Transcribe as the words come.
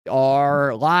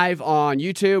are live on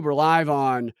YouTube. We're live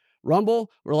on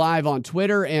Rumble. We're live on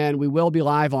Twitter, and we will be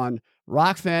live on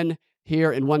Rockfin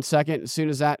here in 1 second. As soon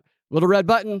as that little red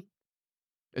button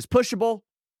is pushable,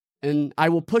 and I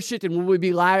will push it, and we will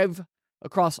be live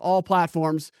across all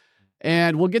platforms,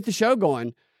 and we'll get the show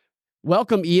going.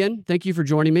 Welcome, Ian. Thank you for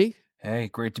joining me. Hey,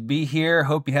 great to be here.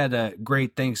 Hope you had a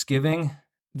great Thanksgiving.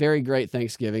 Very great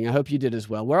Thanksgiving. I hope you did as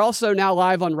well. We're also now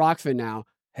live on Rockfin now.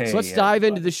 Hey, so let's dive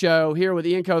into the show here with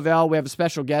Ian Covell. We have a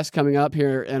special guest coming up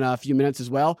here in a few minutes as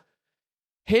well.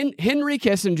 Henry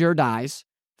Kissinger dies.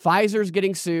 Pfizer's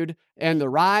getting sued, and the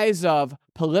rise of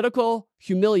political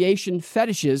humiliation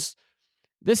fetishes.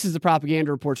 This is the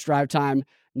Propaganda Report's Drive Time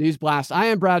News Blast. I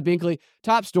am Brad Binkley.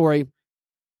 Top story: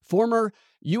 former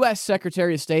U.S.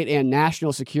 Secretary of State and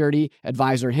National Security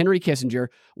Advisor Henry Kissinger,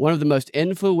 one of the most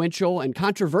influential and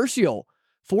controversial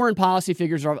foreign policy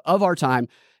figures of our time,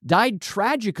 died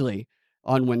tragically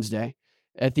on Wednesday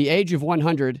at the age of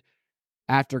 100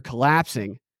 after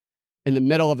collapsing in the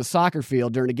middle of a soccer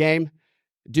field during a game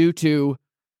due to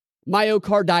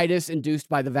myocarditis induced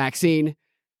by the vaccine.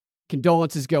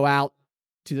 Condolences go out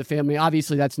to the family.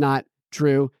 Obviously, that's not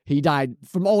true. He died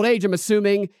from old age, I'm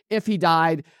assuming. If he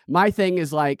died, my thing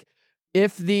is like,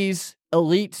 if these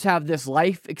elites have this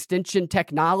life extension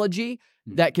technology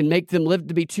that can make them live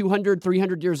to be 200,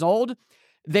 300 years old,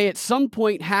 they at some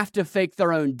point have to fake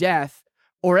their own death,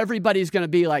 or everybody's going to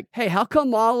be like, hey, how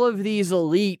come all of these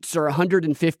elites are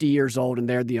 150 years old and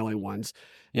they're the only ones?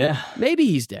 Yeah. Maybe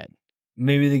he's dead.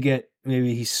 Maybe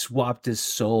he swapped his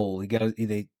soul. They got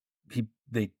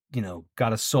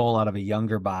a soul out of a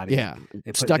younger body. Yeah.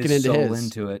 They put stuck his it into soul his.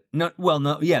 into it.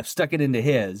 Stuck it into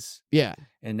his. Yeah.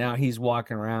 And now he's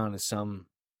walking around as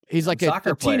he's like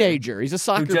a teenager. He's a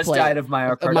soccer player. Who just died of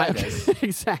myocarditis.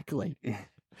 Exactly.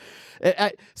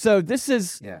 So this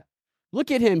is,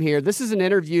 look at him here. This is an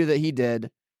interview that he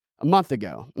did a month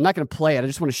ago. I'm not going to play it. I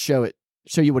just want to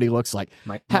show you what he looks like.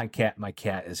 My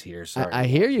cat is here. Sorry. I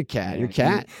hear you, cat. Your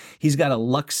cat. He's got a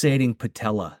luxating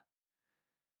patella.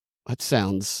 That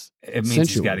sounds It means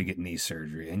sensual. He's got to get knee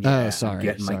surgery. And sorry. I'm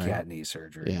getting my cat knee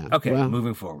surgery. Yeah. Okay, well,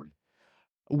 moving forward.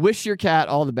 Wish your cat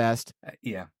all the best.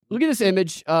 Yeah. Look at this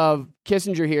image of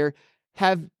Kissinger here.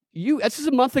 This is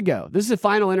a month ago. This is the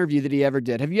final interview that he ever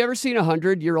did. Have you ever seen a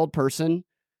 100-year-old person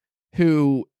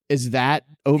who is that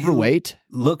overweight?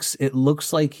 It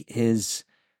looks like his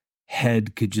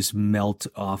head could just melt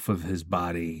off of his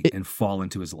body and fall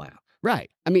into his lap. Right.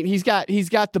 I mean, he's got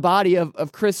the body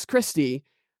of Chris Christie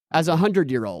as a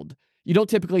 100-year-old. You don't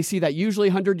typically see that. Usually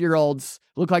 100-year-olds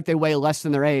look like they weigh less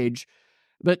than their age.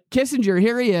 But Kissinger,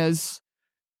 here he is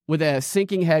with a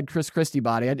sinking head Chris Christie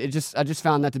body. I just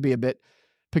found that to be a bit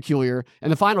peculiar.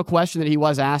 And the final question that he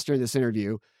was asked during this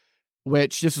interview,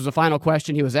 which this was the final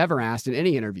question he was ever asked in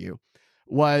any interview,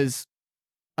 was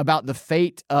about the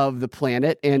fate of the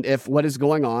planet and if what is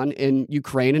going on in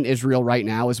Ukraine and Israel right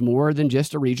now is more than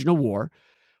just a regional war,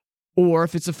 or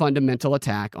if it's a fundamental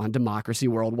attack on democracy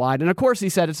worldwide. And of course, he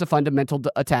said it's a fundamental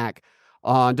attack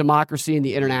on democracy and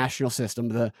the international system,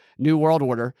 the New World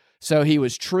Order. So he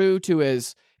was true to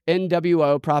his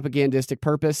NWO propagandistic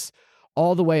purpose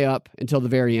all the way up until the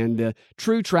very end. The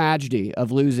true tragedy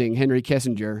of losing Henry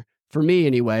Kissinger, for me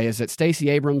anyway, is that Stacey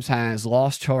Abrams has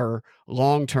lost her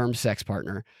long-term sex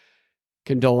partner.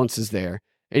 Condolences there.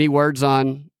 Any words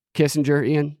on Kissinger,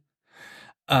 Ian?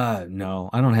 No,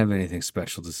 I don't have anything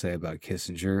special to say about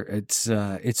Kissinger.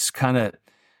 It's kind of,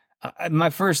 my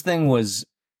first thing was,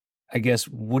 I guess,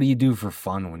 what do you do for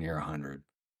fun when you're 100?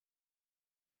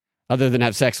 Other than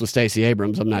have sex with Stacey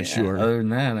Abrams, I'm not sure. Other than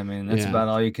that, I mean, that's about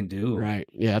all you can do. Right.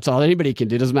 Yeah, that's all anybody can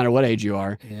do. Doesn't matter what age you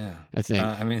are. Yeah. I think.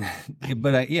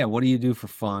 What do you do for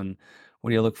fun? What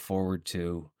do you look forward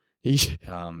to?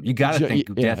 You got to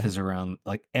think death is around,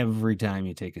 like, every time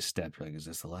you take a step. You're like, is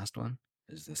this the last one?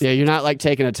 Is this? Yeah, you're not like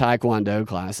taking a Taekwondo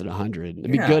class at 100.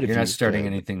 It'd be good if you're not starting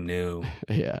anything new.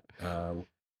 Yeah.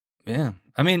 Yeah.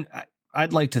 I mean,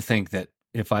 I'd like to think that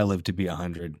if I live to be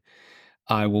 100,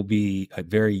 I will be a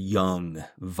very young,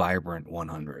 vibrant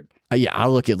 100. Yeah,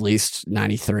 I'll look at least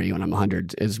 93 when I'm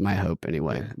 100 is my hope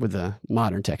anyway, with the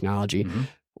modern technology. Mm-hmm.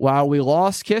 While we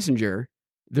lost Kissinger,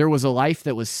 there was a life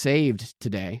that was saved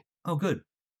today. Oh, good.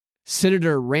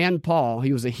 Senator Rand Paul,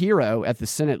 he was a hero at the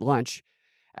Senate lunch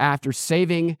after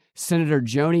saving Senator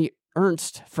Joni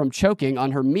Ernst from choking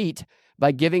on her meat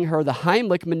by giving her the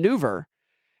Heimlich maneuver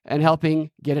and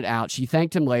helping get it out. She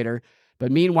thanked him later.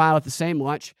 But meanwhile, at the same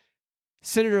lunch,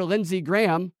 Senator Lindsey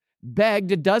Graham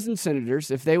begged a dozen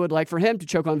senators if they would like for him to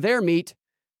choke on their meat.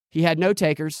 He had no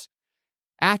takers.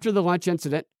 After the lunch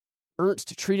incident,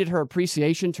 Ernst treated her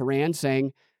appreciation to Rand,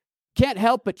 saying, Can't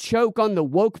help but choke on the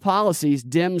woke policies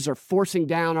Dems are forcing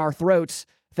down our throats.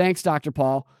 Thanks, Dr.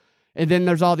 Paul. And then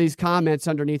there's all these comments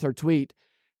underneath her tweet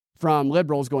from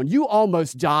liberals going, you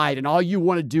almost died and all you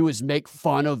want to do is make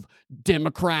fun of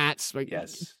Democrats. Like,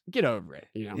 Yes. Get over it.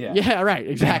 Yeah. Yeah, right.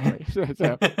 Exactly.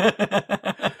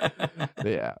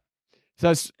 Yeah.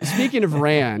 So speaking of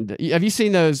Rand, have you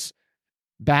seen those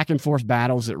back and forth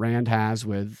battles that Rand has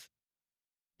with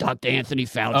Dr. Anthony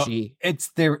Fauci?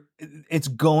 It's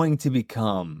going to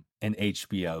become an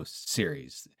HBO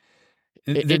series.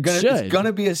 It's going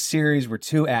to be a series where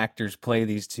two actors play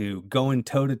these two going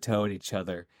toe to toe at each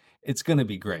other. It's going to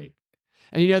be great.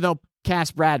 And they'll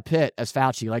cast Brad Pitt as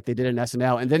Fauci like they did in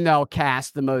SNL, and then they'll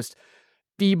cast the most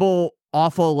feeble,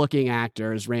 awful looking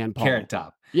actor as Rand Paul. Carrot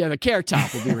Top. Yeah, the Carrot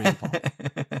Top will be Rand Paul.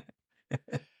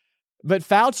 But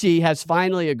Fauci has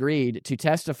finally agreed to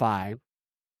testify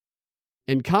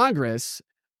in Congress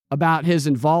about his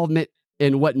involvement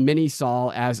in what many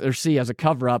see as a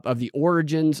cover-up of the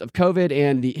origins of COVID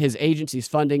and his agency's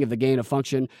funding of the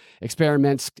gain-of-function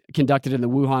experiments conducted in the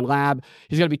Wuhan lab.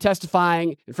 He's going to be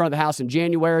testifying in front of the House in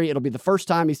January. It'll be the first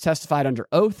time he's testified under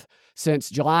oath since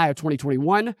July of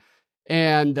 2021.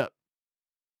 And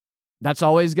that's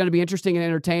always going to be interesting and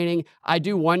entertaining. I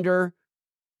do wonder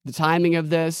the timing of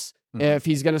this, if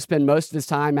he's going to spend most of his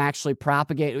time actually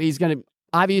propagating. He's going to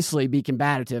obviously be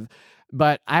combative,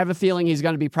 but I have a feeling he's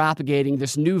going to be propagating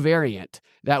this new variant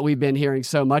that we've been hearing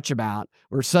so much about.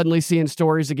 We're suddenly seeing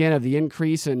stories again of the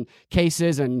increase in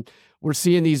cases, and we're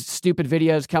seeing these stupid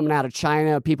videos coming out of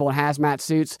China, people in hazmat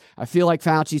suits. I feel like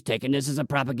Fauci's taking this as a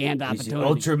propaganda opportunity.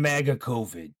 Ultra mega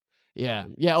COVID. Yeah,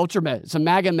 ultra mega. It's a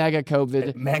mega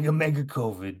COVID. Mega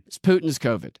COVID. It's Putin's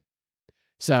COVID.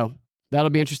 So that'll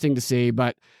be interesting to see.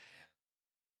 But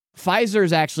Pfizer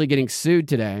is actually getting sued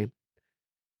today.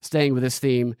 Staying with this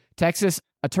theme, Texas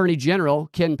Attorney General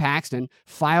Ken Paxton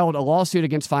filed a lawsuit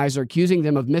against Pfizer accusing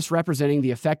them of misrepresenting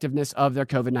the effectiveness of their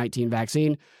COVID-19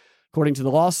 vaccine. According to the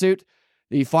lawsuit,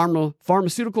 the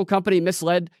pharmaceutical company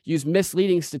used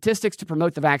misleading statistics to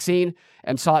promote the vaccine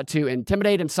and sought to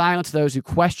intimidate and silence those who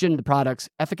questioned the product's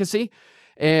efficacy.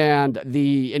 And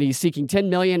he's seeking $10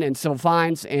 million in civil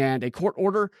fines and a court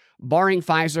order barring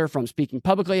Pfizer from speaking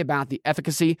publicly about the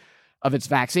efficacy of its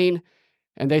vaccine.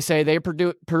 And they say they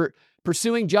are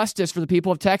pursuing justice for the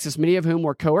people of Texas, many of whom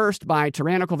were coerced by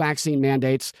tyrannical vaccine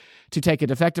mandates to take a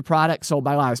defective product sold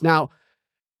by lies. Now,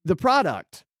 the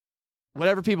product,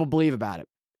 whatever people believe about it,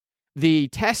 the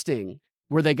testing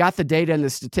where they got the data and the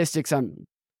statistics I'm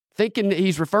thinking that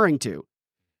he's referring to,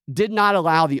 did not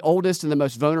allow the oldest and the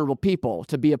most vulnerable people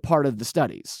to be a part of the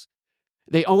studies.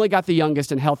 They only got the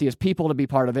youngest and healthiest people to be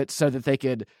part of it so that they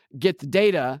could get the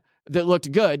data that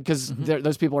looked good because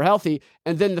those people are healthy.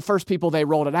 And then the first people they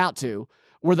rolled it out to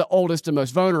were the oldest and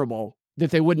most vulnerable that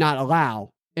they would not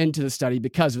allow into the study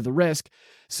because of the risk.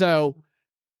 So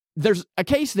there's a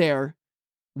case there.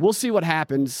 We'll see what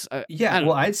happens.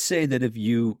 I'd say that if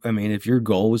your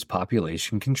goal was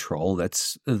population control,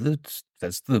 that's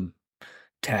the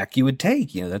tack you would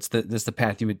take. That's the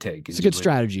path you would take. It's a good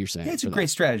strategy, you're saying. Yeah, it's a great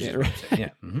strategy. Yeah, right. Yeah.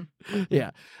 Mm-hmm.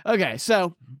 Yeah. Okay.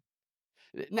 So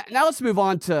now let's move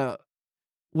on to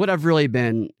what I've really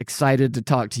been excited to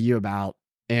talk to you about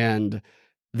and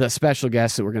the special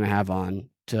guest that we're going to have on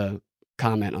to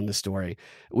comment on this story,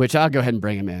 which I'll go ahead and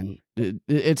bring him in.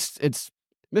 It's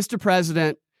Mr.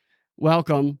 President.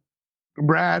 Welcome.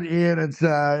 Brad, Ian, it's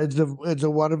a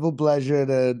wonderful pleasure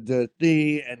to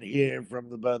see and hear from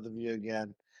the both of you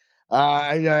again.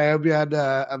 I hope you had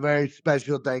a very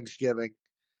special Thanksgiving.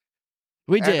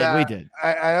 We did.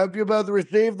 I hope you both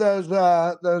received those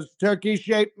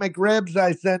turkey-shaped McRibs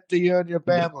I sent to you and your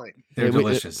family. They're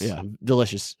delicious.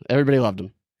 Delicious. Everybody loved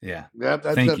them. Yeah. Yep,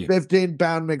 that's a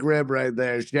 15-pound McRib right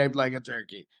there, shaped like a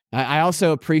turkey. I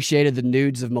also appreciated the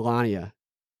nudes of Melania.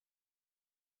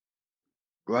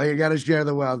 Well, you got to share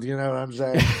the wealth. You know what I'm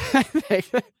saying?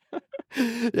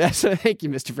 Yes, thank you,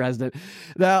 Mr. President.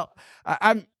 Now,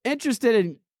 I'm interested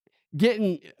in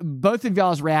getting both of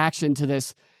y'all's reaction to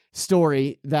this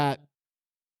story that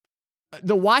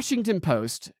the Washington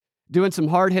Post, doing some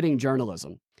hard-hitting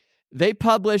journalism, they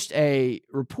published a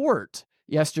report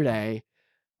yesterday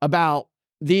about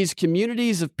these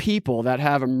communities of people that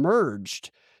have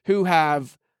emerged who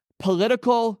have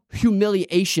political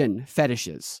humiliation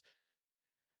fetishes.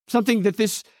 Something that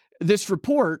this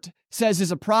report says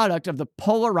is a product of the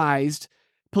polarized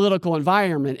political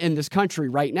environment in this country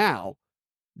right now,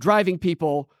 driving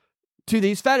people to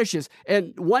these fetishes.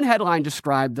 And one headline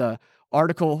described the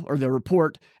article or the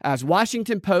report as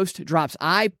Washington Post drops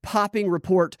eye-popping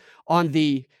report on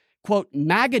the, quote,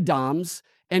 magadoms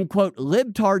and, quote,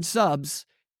 libtard subs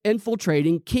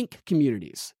infiltrating kink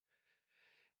communities.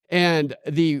 And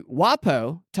the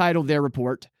WAPO titled their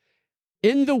report,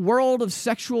 "In the World of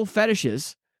Sexual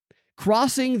Fetishes,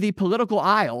 Crossing the Political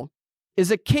Aisle is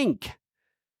a Kink."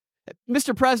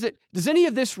 Mr. President, does any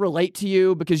of this relate to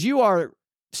you? Because you are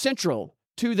central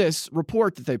to this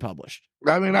report that they published.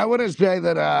 I mean, I want to say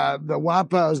that the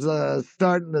WAPO's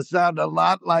starting to sound a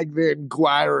lot like the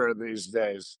Inquirer these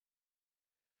days.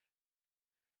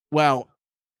 Well,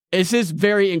 this is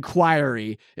very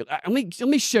inquiry. Let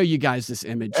me show you guys this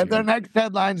image. And here. their next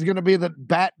headline is going to be that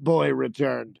Bat Boy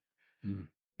returned.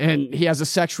 And he has a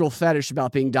sexual fetish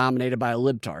about being dominated by a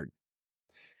libtard.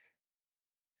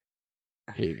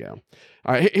 Here you go.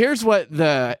 All right, here's what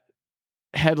the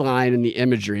headline and the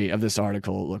imagery of this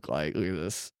article look like. Look at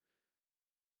this.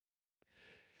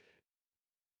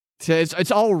 So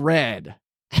it's all red,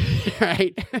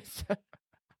 right?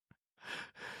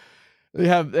 they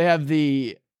have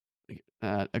the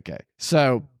okay.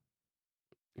 So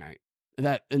all right,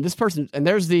 that and this person and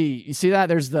there's the you see that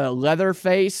there's the leather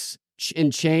face in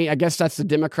chain. I guess that's the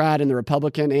Democrat and the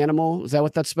Republican animal. Is that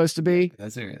what that's supposed to be?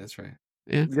 That's right. That's right.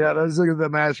 Yeah, those are the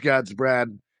mascots,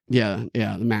 Brad. Yeah,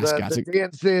 the mascots. The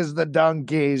DNC is the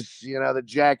donkeys, the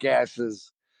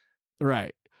jackasses.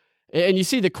 Right. And you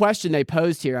see the question they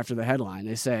posed here after the headline.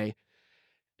 They say,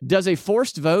 does a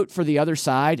forced vote for the other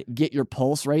side get your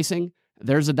pulse racing?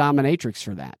 There's a dominatrix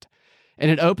for that. And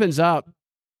it opens up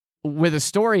with a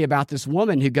story about this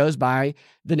woman who goes by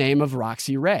the name of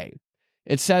Roxy Ray.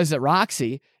 It says that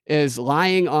Roxy is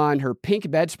lying on her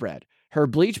pink bedspread, her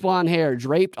bleach blonde hair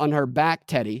draped on her back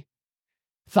teddy,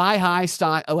 thigh-high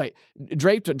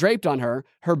draped on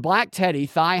her black teddy,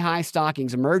 thigh-high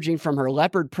stockings emerging from her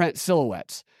leopard print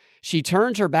silhouettes. She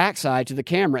turns her backside to the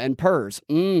camera and purrs.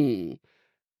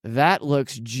 That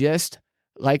looks just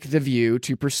like the view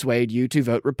to persuade you to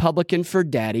vote Republican for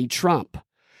Daddy Trump.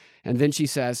 And then she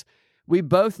says, we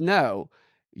both know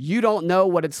you don't know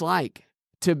what it's like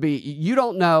to be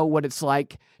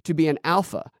an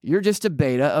alpha. You're just a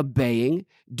beta obeying,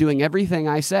 doing everything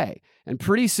I say. And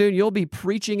pretty soon you'll be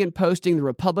preaching and posting the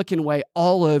Republican way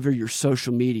all over your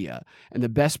social media. And the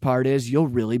best part is you'll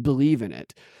really believe in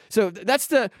it. So that's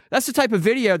the type of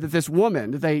video that this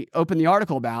woman that they opened the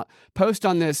article about post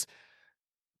on this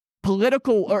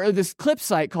political or this clip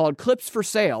site called Clips for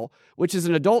Sale, which is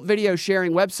an adult video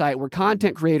sharing website where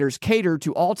content creators cater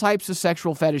to all types of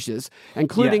sexual fetishes,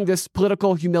 including this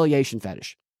political humiliation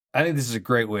fetish. I think this is a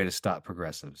great way to stop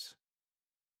progressives.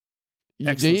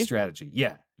 Excellent strategy.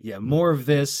 Yeah. More of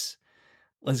this.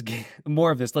 Let's get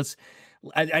more of this. This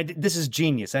is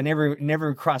genius. I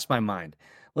never crossed my mind.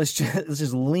 Let's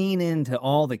just lean into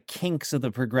all the kinks of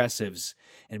the progressives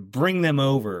and bring them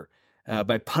over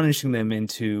by punishing them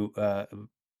into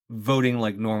voting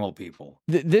like normal people.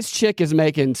 This chick is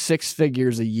making 6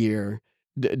 figures a year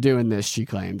doing this, she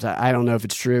claims. I don't know if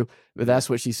it's true, but that's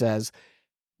what she says.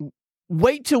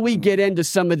 Wait till we get into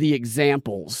some of the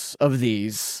examples of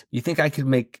these. You think I could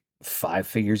make 5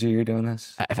 figures a year doing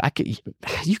this? If I could,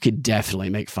 you could definitely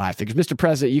make 5 figures. Mr.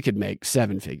 President, you could make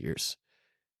 7 figures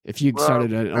if you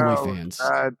started an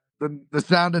OnlyFans. The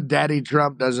sound of Daddy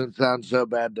Trump doesn't sound so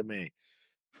bad to me.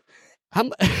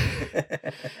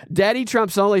 Daddy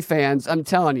Trump's OnlyFans, I'm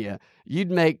telling you,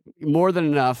 you'd make more than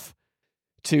enough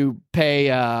to pay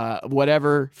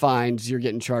whatever fines you're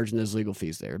getting charged in those legal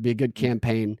fees there. It'd be a good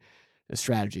campaign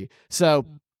strategy. So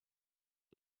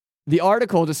the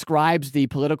article describes the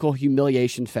political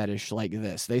humiliation fetish like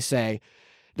this. They say,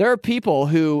 there are people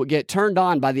who get turned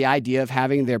on by the idea of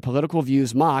having their political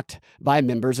views mocked by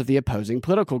members of the opposing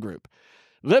political group.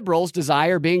 Liberals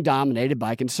desire being dominated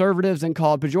by conservatives and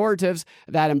called pejoratives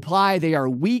that imply they are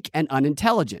weak and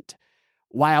unintelligent,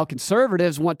 while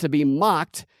conservatives want to be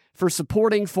mocked for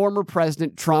supporting former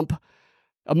President Trump,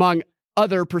 among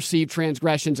other perceived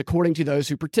transgressions, according to those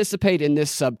who participate in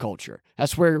this subculture.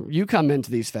 That's where you come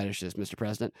into these fetishes, Mr.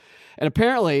 President. And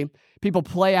apparently, people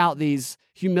play out these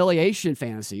humiliation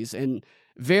fantasies in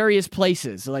various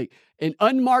places, like in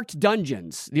unmarked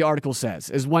dungeons, the article says,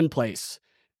 is one place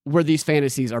where these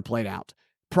fantasies are played out.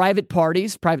 Private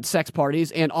parties, private sex parties,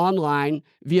 and online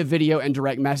via video and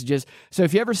direct messages. So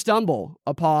if you ever stumble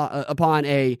upon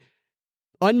a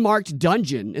unmarked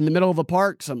dungeon in the middle of a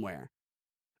park somewhere,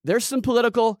 there's some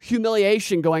political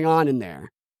humiliation going on in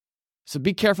there. So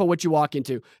be careful what you walk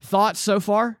into. Thoughts so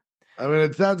far? I mean,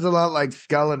 it sounds a lot like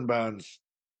Skull and Bones.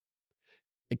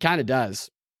 It kind of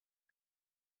does.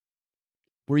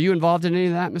 Were you involved in any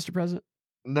of that, Mr. President?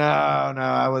 No,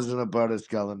 I wasn't a part of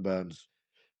Skull and Bones.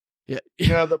 Yeah.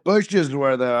 The Bushes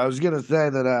were, though. I was going to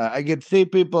say that I could see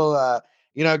people,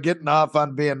 getting off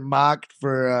on being mocked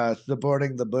for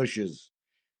supporting the Bushes.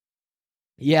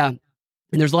 Yeah. And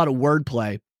there's a lot of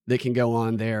wordplay that can go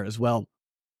on there as well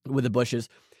with the Bushes.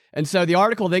 And so the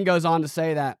article then goes on to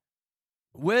say that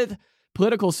with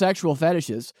political sexual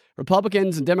fetishes,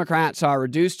 Republicans and Democrats are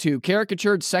reduced to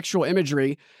caricatured sexual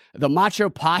imagery. The macho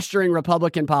posturing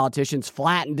Republican politicians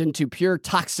flattened into pure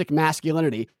toxic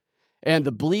masculinity. And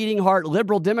the bleeding heart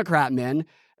liberal Democrat men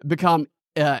become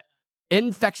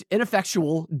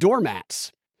ineffectual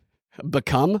doormats.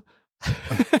 Become?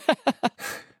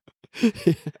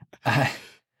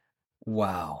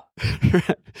 Wow.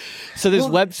 So this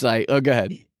website, go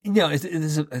ahead.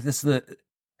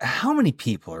 How many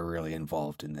people are really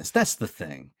involved in this? That's the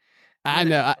thing. I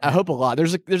know. I hope a lot.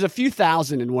 There's a few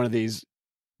thousand in one of these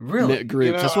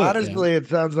groups. Honestly, it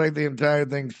sounds like the entire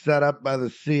thing's set up by the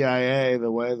CIA,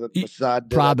 the way that Mossad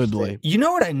did. Probably. You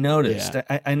know what I noticed?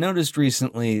 Yeah. I noticed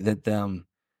recently that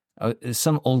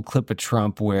some old clip of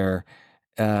Trump where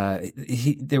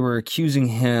they were accusing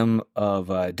him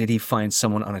of did he find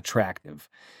someone unattractive?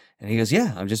 And he goes,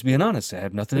 yeah, I'm just being honest. I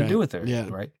have nothing to do with her. Yeah.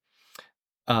 Right.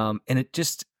 And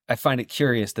I find it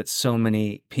curious that so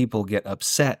many people get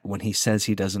upset when he says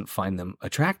he doesn't find them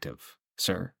attractive,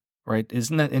 sir. Right?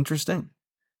 Isn't that interesting?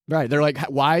 Right. They're like,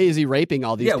 why is he raping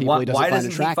all these people he doesn't find attractive? Why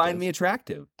doesn't he find me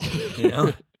attractive? You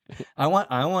know? I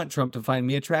want Trump to find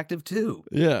me attractive too.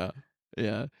 Yeah.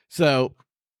 Yeah. So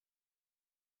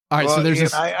all right, so there's Ian,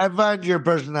 I find your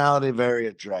personality very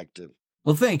attractive.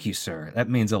 Well, thank you, sir. That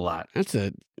means a lot. Is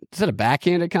that a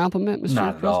backhanded compliment, Mr.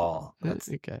 Not at all.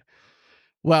 Okay.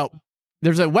 Well,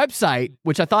 there's a website,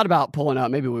 which I thought about pulling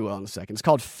up. Maybe we will in a second. It's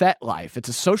called FetLife. It's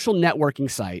a social networking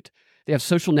site. They have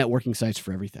social networking sites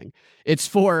for everything. It's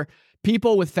for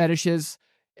people with fetishes,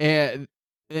 and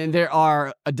there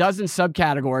are a dozen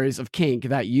subcategories of kink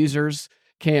that users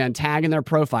can tag in their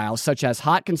profiles, such as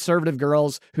hot conservative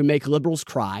girls who make liberals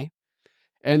cry.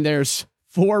 And there's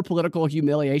 4 political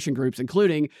humiliation groups,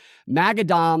 including MAGA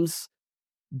doms,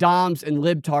 and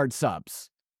libtard subs.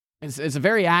 It's a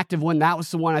very active one. That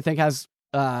was the one I think has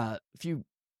a few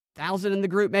thousand in the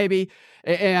group, maybe.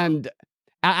 And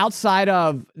outside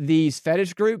of these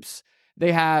fetish groups,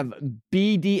 they have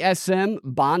BDSM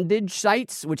bondage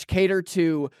sites, which cater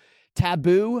to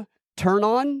taboo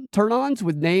turn-ons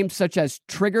with names such as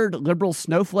triggered liberal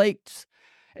snowflakes.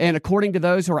 And according to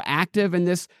those who are active in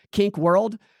this kink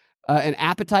world, an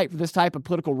appetite for this type of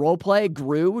political role play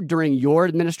grew during your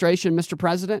administration, Mr.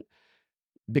 President,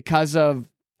 because of,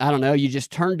 I don't know, you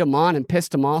just turned them on and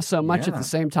pissed them off so much at the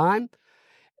same time.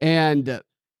 And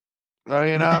well,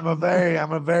 I'm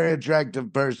a very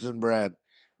attractive person, Brad.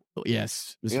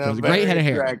 Yes, Mr. President, great head of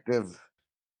hair. Attractive.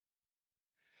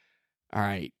 All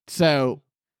right, so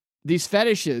these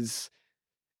fetishes.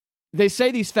 They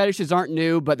say these fetishes aren't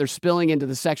new, but they're spilling into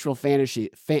the sexual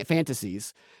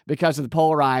fantasies because of the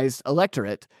polarized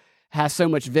electorate has so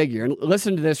much vigor. And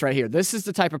listen to this right here. This is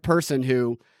the type of person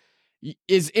who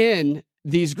is in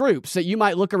these groups that you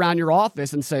might look around your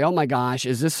office and say, oh my gosh,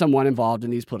 is this someone involved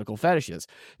in these political fetishes?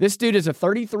 This dude is a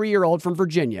 33-year-old from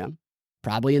Virginia,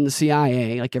 probably in the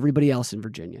CIA, like everybody else in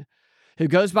Virginia, who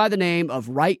goes by the name of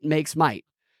Right Makes Might.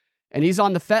 And he's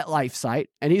on the FetLife site,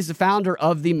 and he's the founder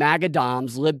of the MAGA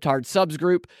Doms Libtard Subs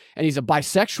group, and he's a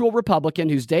bisexual Republican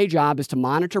whose day job is to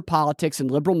monitor politics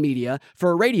and liberal media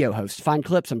for a radio host. Find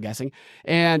clips, I'm guessing.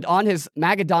 And on his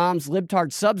MAGA Doms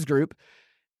Libtard Subs group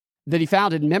that he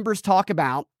founded, members talk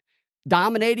about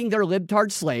dominating their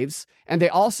libtard slaves, and they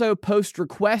also post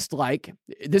requests like,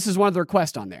 this is one of the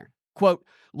requests on there, quote,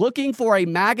 looking for a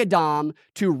MAGA Dom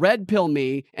to red pill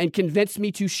me and convince me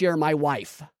to share my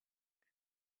wife.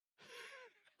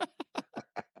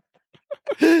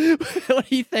 What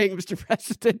do you think, Mr.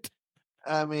 President?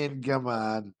 I mean, come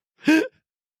on.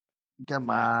 Come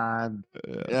on.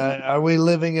 Are we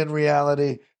living in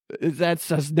reality?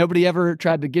 Has nobody ever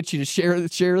tried to get you to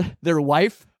share their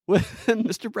wife with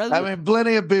Mr. President? I mean,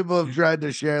 plenty of people have tried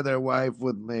to share their wife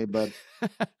with me, but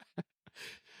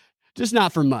just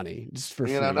not for money, just for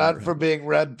not for being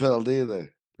red pilled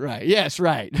either. Right. Yes.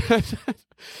 Right.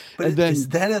 But is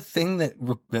that a thing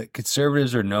that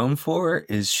conservatives are known for?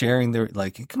 Is sharing their,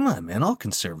 like, come on, man, all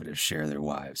conservatives share their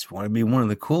wives. Want to be one of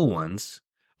the cool ones.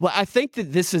 Well, I think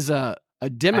that this is a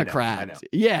Democrat. I know.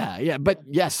 Yeah. But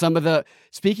yes,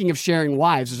 speaking of sharing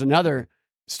wives, there's another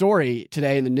story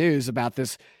today in the news about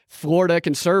this Florida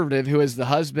conservative who is the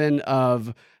husband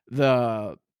of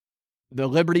the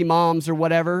Liberty Moms or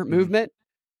whatever movement,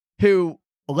 who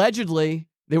allegedly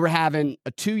they were having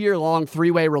a 2-year-long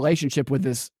 3-way relationship with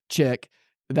this chick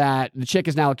that the chick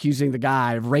is now accusing the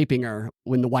guy of raping her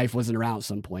when the wife wasn't around at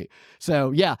some point.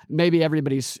 So, yeah, maybe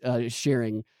everybody's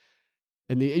sharing.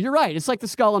 You're right. It's like the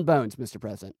skull and bones, Mr.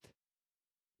 President.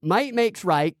 Might Makes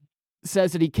Right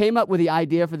says that he came up with the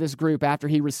idea for this group after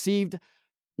he received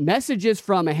messages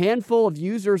from a handful of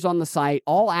users on the site,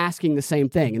 all asking the same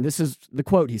thing. And this is the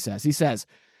quote he says. He says,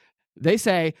 they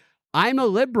say, I'm a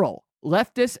liberal,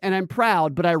 leftist, and I'm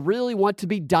proud, but I really want to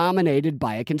be dominated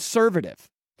by a conservative.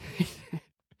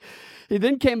 He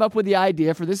then came up with the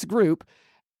idea for this group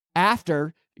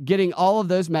after getting all of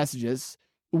those messages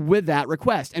with that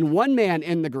request. And one man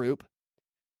in the group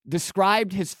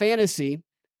described his fantasy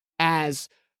as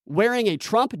wearing a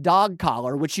Trump dog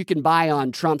collar, which you can buy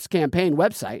on Trump's campaign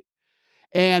website,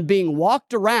 and being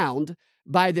walked around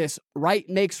by this right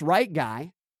makes right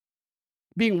guy,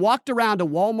 being walked around a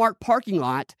Walmart parking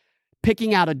lot,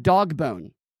 picking out a dog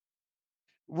bone.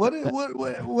 What is it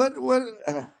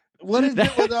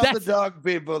with all the dog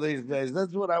people these days?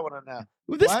 That's what I want to know.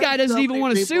 Well, this guy doesn't even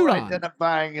want a suit on.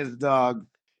 Identifying his dog.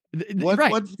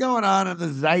 Right. What's going on in the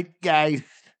zeitgeist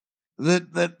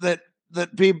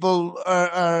that people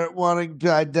are wanting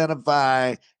to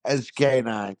identify as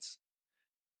canines?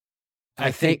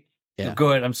 I think. Yeah. Go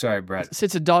ahead. I'm sorry, Brett.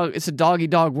 It's a dog. It's a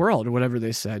dog-eat-dog world, or whatever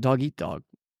they say. Dog-eat-dog.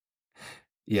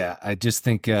 Yeah, I just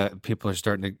think people are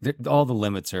starting to. All the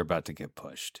limits are about to get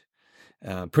pushed.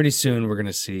 Pretty soon, we're going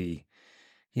to see,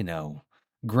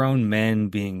 grown men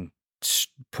being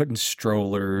put in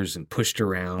strollers and pushed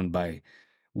around by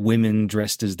women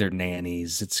dressed as their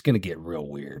nannies. It's going to get real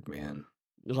weird, man.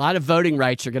 A lot of voting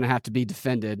rights are going to have to be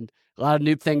defended. A lot of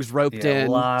new things roped in. A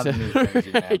lot of new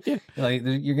things. Like,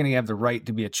 you're going to have the right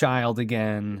to be a child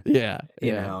again. Yeah.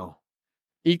 You know.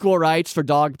 Equal rights for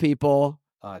dog people.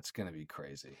 Oh, it's going to be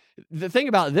crazy. The thing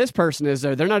about this person is,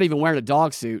 though, they're not even wearing a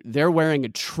dog suit. They're wearing a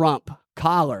Trump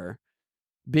collar,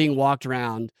 being walked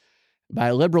around by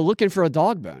a liberal looking for a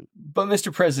dog bone. But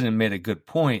Mr. President made a good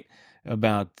point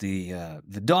about the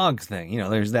dog thing.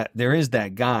 There is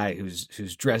that guy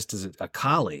who's dressed as a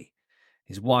collie.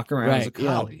 He's walking around as a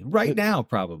collie right now,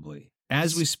 probably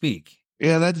as we speak.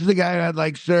 Yeah, that's the guy who had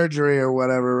like surgery or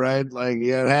whatever, right? Like he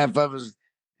had half of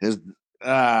his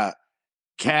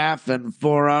calf and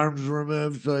forearms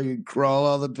removed so he could crawl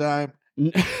all the time.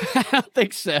 I don't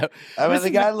think so. I mean, the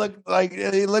guy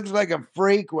looks like a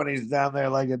freak when he's down there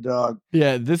like a dog.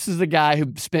 Yeah, this is the guy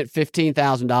who spent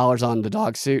 $15,000 on the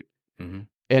dog suit,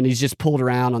 and he's just pulled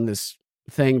around on this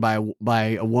thing by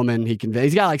a woman.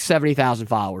 He's got like 70,000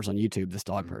 followers on YouTube. This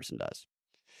dog person does.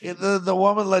 Yeah, the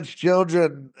woman lets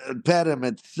children pet him.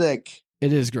 It's sick.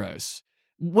 It is gross.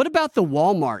 What about the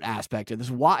Walmart aspect of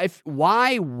this? Why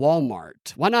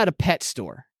Walmart? Why not a pet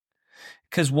store?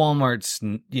 Because Walmart's,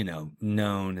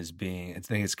 known as being, I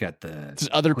think it's got the There's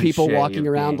other people walking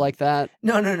around like that.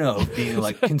 No, being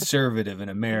like conservative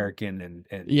and American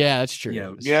and yeah, that's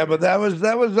true. Yeah, but that was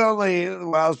only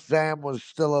while Sam was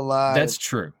still alive. That's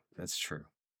true. Is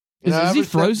he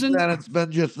frozen? Then it's been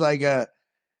just like a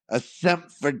simp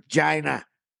for China.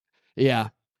 Yeah,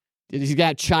 he's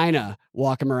got China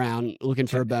walking around looking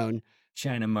for a bone.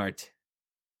 China Mart.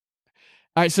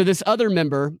 All right, so this other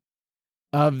member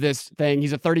of this thing,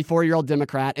 he's a 34-year-old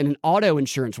Democrat and an auto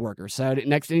insurance worker. So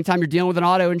anytime you're dealing with an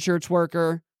auto insurance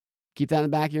worker, keep that in the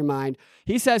back of your mind.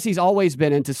 He says he's always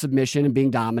been into submission and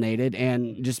being dominated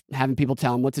and just having people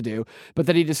tell him what to do, but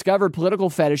that he discovered political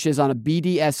fetishes on a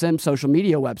BDSM social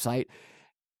media website.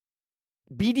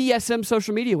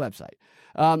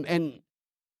 And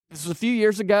this was a few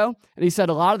years ago, and he said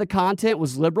a lot of the content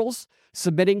was liberals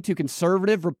submitting to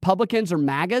conservative Republicans or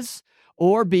MAGAs,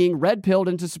 or being red-pilled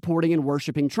into supporting and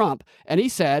worshiping Trump. And he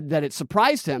said that it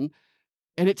surprised him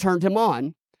and it turned him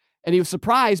on. And he was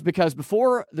surprised because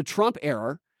before the Trump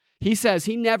era, he says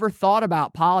he never thought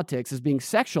about politics as being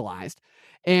sexualized.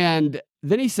 And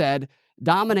then he said,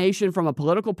 domination from a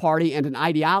political party and an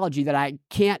ideology that I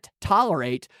can't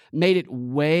tolerate made it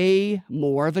way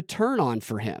more of a turn-on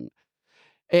for him.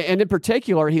 And in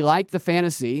particular, he liked the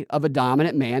fantasy of a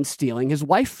dominant man stealing his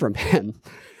wife from him.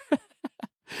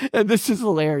 And this is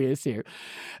hilarious here.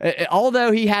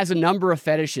 Although he has a number of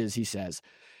fetishes, he says,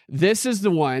 this is the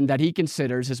one that he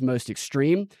considers his most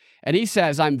extreme. And he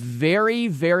says, I'm very,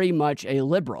 very much a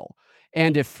liberal.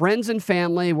 And if friends and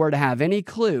family were to have any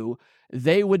clue,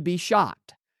 they would be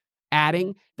shocked.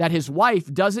 Adding that his wife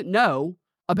doesn't know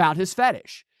about his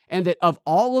fetish. And that of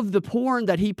all of the porn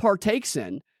that he partakes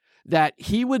in, that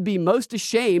he would be most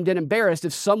ashamed and embarrassed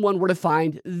if someone were to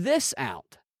find this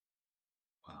out.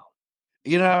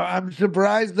 I'm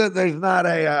surprised that there's not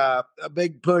a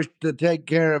big push to take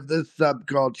care of this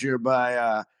subculture by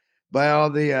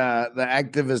all the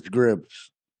activist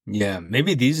groups. Yeah,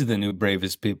 maybe these are the new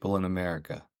bravest people in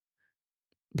America.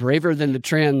 Braver than the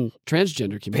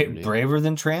transgender community. Braver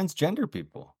than transgender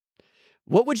people.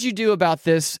 What would you do about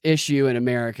this issue in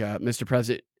America, Mr.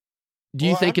 President? Do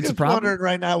you think I'm it's a just problem? wondering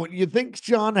right now, you think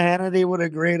Sean Hannity would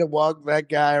agree to walk that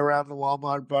guy around the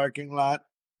Walmart parking lot?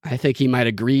 I think he might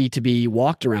agree to be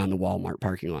walked around the Walmart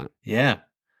parking lot. Yeah,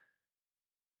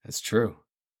 that's true.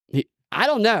 I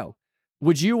don't know.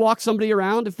 Would you walk somebody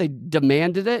around if they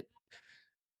demanded it?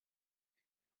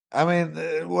 I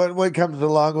mean, what comes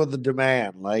along with the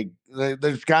demand? Like,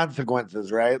 there's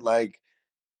consequences, right? Like,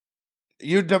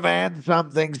 you demand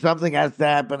something, something has to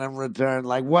happen in return.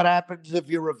 Like, what happens if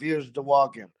you refuse to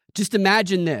walk him? Just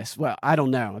imagine this. Well, I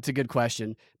don't know. It's a good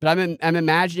question. But I'm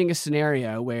imagining a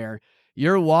scenario where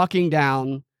you're walking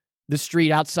down the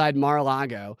street outside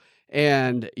Mar-a-Lago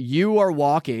and you are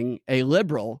walking a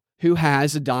liberal who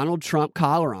has a Donald Trump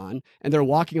collar on, and they're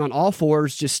walking on all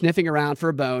fours, just sniffing around for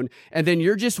a bone. And then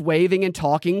you're just waving and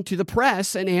talking to the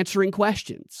press and answering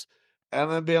questions.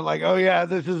 And then being like, oh, yeah,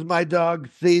 this is my dog,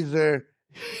 Caesar.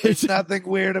 There's nothing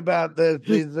weird about this.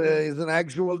 He's an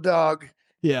actual dog.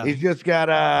 Yeah. He's just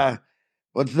got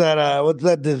what's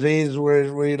that disease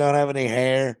where you don't have any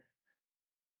hair?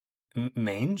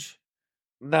 Mange?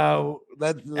 No,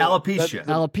 Alopecia.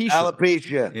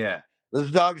 Alopecia. Yeah. This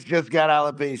dog's just got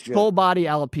alopecia. Full body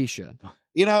alopecia.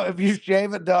 You know, if you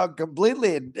shave a dog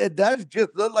completely, it does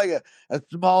just look like a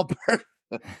small person.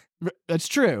 That's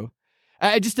true.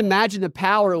 I just imagine the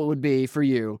power it would be for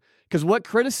you. Because what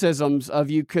criticisms of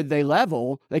you could they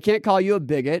level? They can't call you a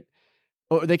bigot,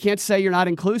 or they can't say you're not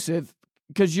inclusive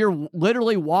because you're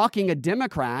literally walking a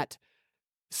Democrat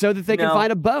so that they can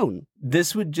find a bone.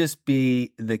 This would just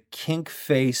be the kink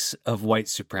face of white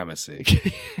supremacy.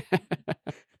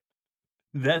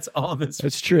 That's all this.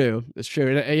 That's true. That's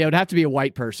true. It would have to be a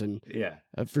white person. Yeah.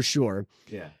 For sure.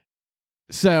 Yeah.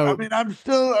 So I mean, I'm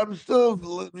still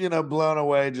blown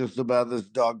away just about this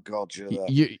dog culture. Though.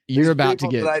 You're about to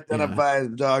get that identify as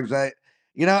dogs. I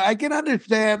can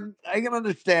understand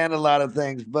a lot of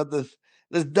things, but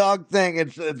this dog thing,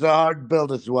 it's a hard pill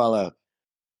to swallow.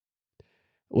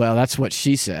 Well, that's what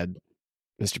she said,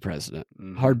 Mr. President.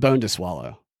 Mm-hmm. Hard bone to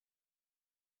swallow.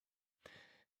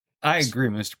 I agree,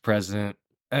 Mr. President.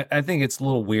 I think it's a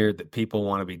little weird that people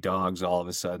want to be dogs all of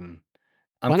a sudden.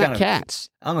 Why not cats?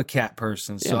 I'm a cat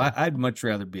person, so I'd much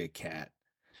rather be a cat.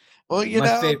 Well, Ian,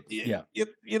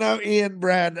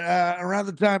 Brad, around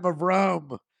the time of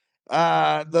Rome,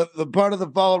 the part of the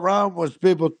fall of Rome was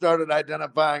people started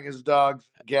identifying as dogs,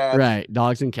 cats. Right,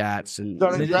 dogs and cats. And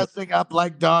started dressing up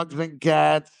like dogs and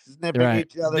cats, sniffing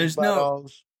each other's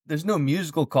buttholes. There's no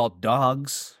musical called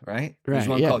Dogs, right? There's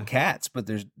one called Cats, but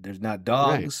there's not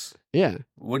dogs. Right. Yeah.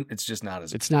 It's just not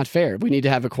as... It's not fair. We need to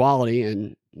have equality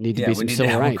and need to be some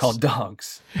civil rights. One called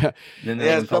Dogs.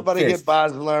 Somebody get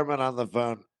Boz Lerman on the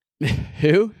phone.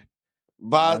 Who?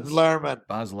 Boz Lerman.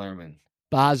 Boz Lerman.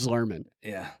 Boz Lerman.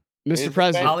 Yeah. Mr.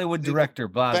 President. Hollywood director,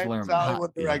 Boz Lerman.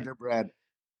 Hollywood director, Brad.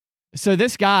 So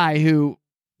this guy who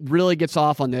really gets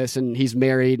off on this, and he's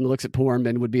married and looks at porn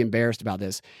and would be embarrassed about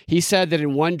this. He said that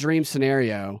in one dream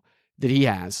scenario that he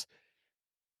has,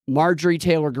 Marjorie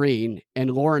Taylor Greene and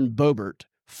Lauren Boebert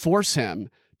force him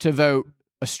to vote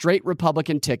a straight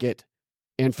Republican ticket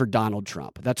and for Donald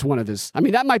Trump. That's one of his. I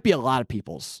mean, that might be a lot of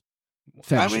people's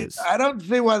fetishes. I don't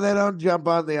see why they don't jump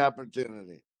on the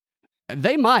opportunity.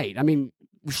 They might. I mean,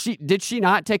 did she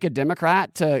not take a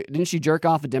Democrat didn't she jerk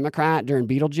off a Democrat during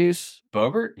Beetlejuice?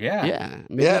 Boebert? Yeah.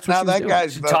 Yeah. Now that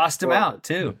guy's tossed him out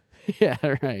too. Yeah,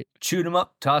 right. Chewed him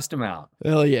up, tossed him out.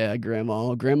 Oh yeah,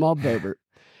 Grandma Boebert.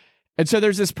 And so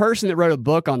there's this person that wrote a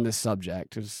book on this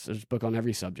subject. There's a book on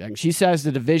every subject. She says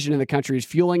the division in the country is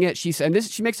fueling it. She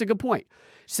makes a good point.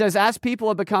 She says, as people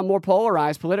have become more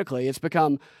polarized politically, it's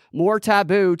become more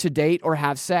taboo to date or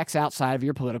have sex outside of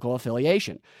your political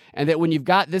affiliation. And that when you've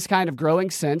got this kind of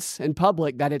growing sense in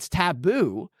public that it's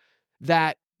taboo,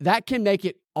 that can make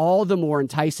it all the more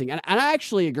enticing. And I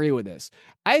actually agree with this.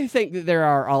 I think that there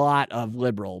are a lot of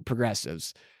liberal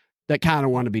progressives that kind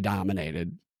of want to be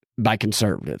dominated by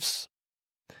conservatives.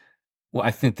 Well,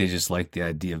 I think they just like the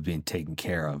idea of being taken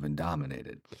care of and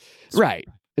dominated. Right.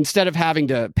 Instead of having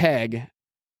to peg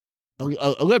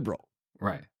a liberal.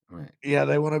 Right. Yeah,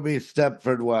 they want to be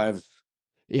Stepford wives.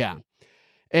 Yeah.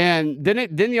 And then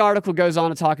the article goes on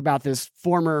to talk about this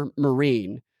former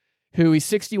Marine who he's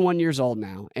 61 years old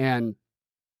now. And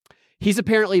he's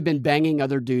apparently been banging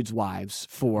other dudes' wives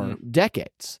for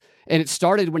decades. And it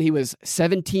started when he was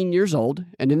 17 years old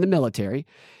and in the military.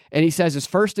 And he says his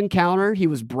first encounter, he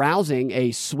was browsing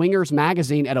a swingers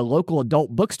magazine at a local adult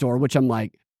bookstore, which I'm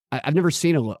like, I've never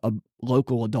seen a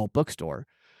local adult bookstore.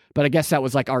 But I guess that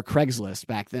was like our Craigslist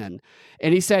back then.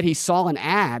 And he said he saw an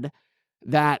ad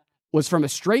that was from a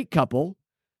straight couple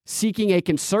seeking a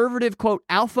conservative, quote,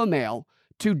 alpha male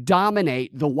to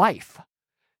dominate the wife.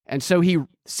 And so he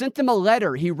sent them a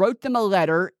letter. He wrote them a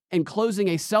letter enclosing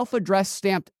a self-addressed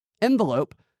stamped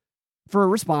envelope for a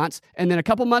response. And then a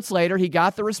couple months later, he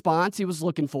got the response he was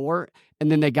looking for. And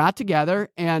then they got together,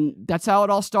 and that's how it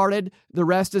all started. The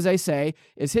rest, as they say,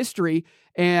 is history.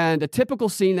 And a typical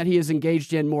scene that he has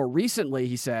engaged in more recently,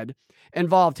 he said,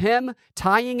 involved him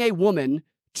tying a woman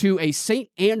to a St.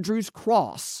 Andrew's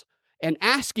cross and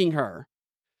asking her,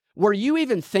 "Were you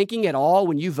even thinking at all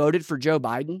when you voted for Joe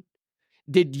Biden?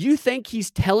 Did you think he's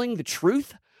telling the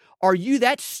truth? Are you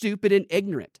that stupid and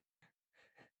ignorant?"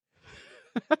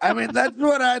 I mean, that's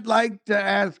what I'd like to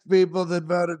ask people that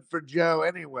voted for Joe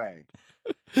anyway.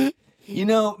 You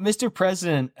know, Mr.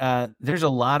 President, there's a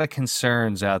lot of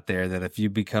concerns out there that if you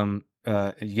become,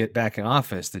 you get back in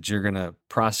office, that you're going to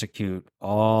prosecute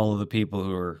all of the people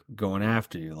who are going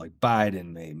after you, like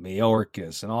Biden,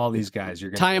 Mayorkas, and all these guys.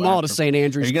 You're going to tie them all to St.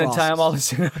 Andrew's. You're going to tie them all to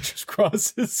St. Andrew's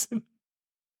crosses.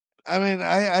 I mean,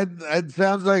 it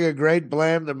sounds like a great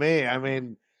plan to me. I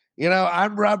mean,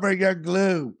 I'm rubber, you're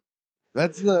glue.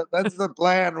 That's the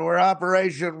plan. We're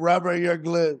Operation Rubber Your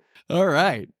Glue. All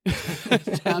right.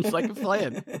 Sounds like a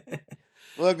plan.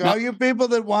 Look, all you people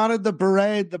that wanted the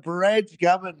parade's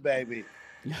coming, baby.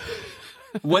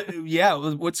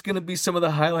 What's going to be some of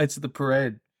the highlights of the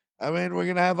parade? I mean, we're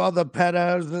going to have all the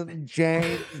pedos and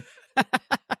chains.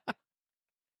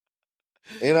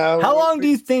 How long do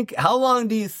you think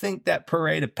that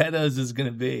parade of pedos is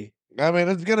going to be? I mean,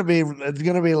 it's going to be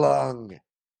long.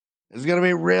 It's going to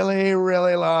be really,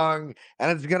 really long,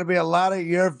 and it's going to be a lot of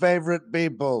your favorite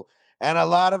people. And a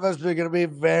lot of us are going to be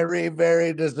very,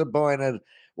 very disappointed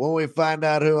when we find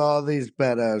out who all these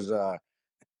pedos are.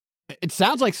 It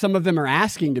sounds like some of them are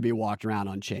asking to be walked around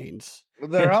on chains.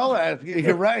 They're all asking.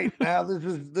 You're right. Now this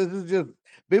is just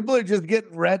people are just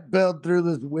getting red pilled through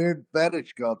this weird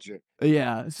fetish culture.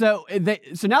 Yeah. So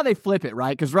now they flip it,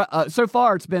 right? Because so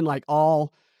far it's been like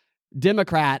all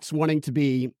Democrats wanting to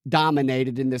be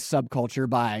dominated in this subculture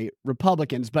by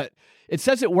Republicans, but it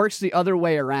says it works the other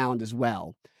way around as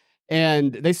well.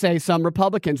 And they say some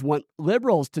Republicans want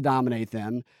liberals to dominate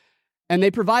them, and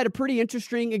they provide a pretty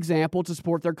interesting example to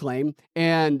support their claim.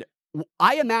 And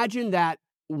I imagine that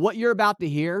what you're about to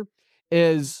hear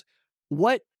is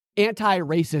what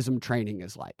anti-racism training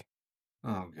is like.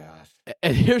 Oh, gosh.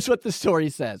 And here's what the story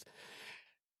says.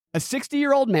 A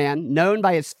 60-year-old man known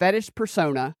by his fetish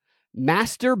persona,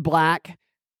 Master Black,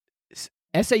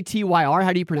 Satyr,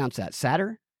 how do you pronounce that?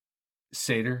 Satyr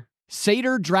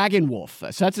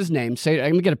Dragonwolf. So that's his name. I'm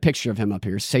going to get a picture of him up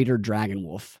here. Satyr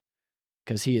Dragonwolf.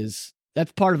 Because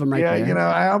that's part of him right there. Yeah,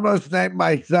 I almost named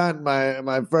my son,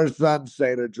 my first son,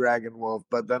 Satyr Dragonwolf,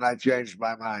 but then I changed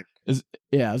my mind. It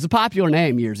was a popular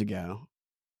name years ago.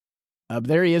 But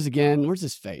there he is again. Where's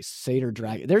his face? Satyr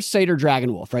Dragon. There's Satyr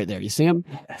Dragonwolf right there. You see him?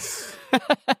 Yes.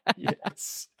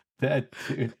 Yes. That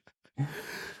dude.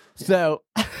 So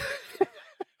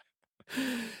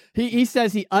he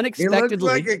says he unexpectedly. He looks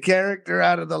like a character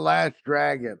out of The Last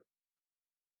Dragon.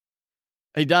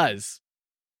 He does.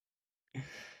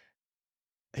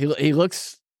 He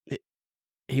looks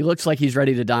like he's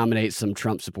ready to dominate some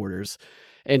Trump supporters.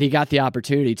 And he got the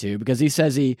opportunity to, because he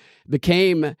says he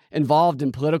became involved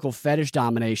in political fetish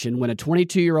domination when a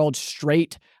 22-year-old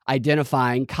straight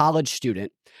identifying college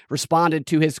student responded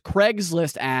to his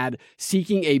Craigslist ad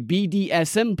seeking a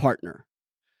BDSM partner.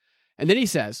 And then he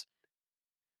says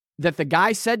that the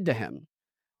guy said to him,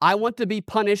 "I want to be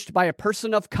punished by a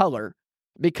person of color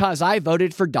because I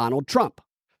voted for Donald Trump."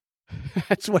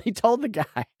 That's what he told the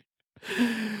guy.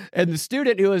 And the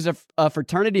student, who is a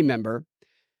fraternity member,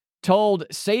 told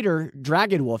Satyr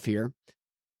Dragonwolf here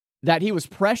that he was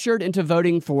pressured into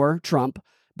voting for Trump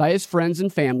by his friends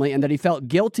and family, and that he felt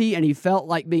guilty and he felt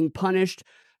like being punished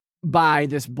by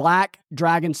this black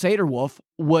dragon Satyr Wolf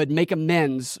would make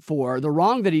amends for the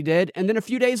wrong that he did. And then a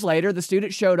few days later, the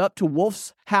student showed up to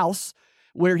Wolf's house,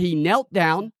 where he knelt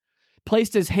down,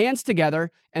 placed his hands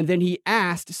together, and then he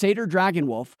asked Satyr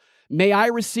Dragonwolf, "May I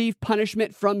receive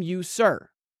punishment from you, sir?"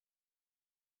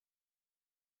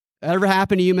 That ever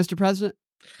happened to you, Mr. President?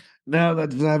 No,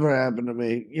 that's never happened to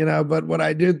me. But what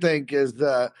I do think is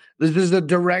this is a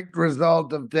direct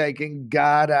result of taking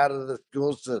God out of the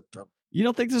school system. You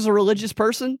don't think this is a religious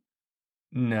person?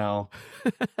 No,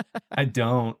 I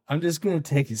don't. I'm just going to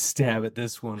take a stab at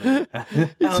this one.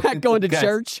 He's not going to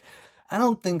church? I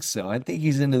don't think so. I think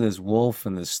he's into this wolf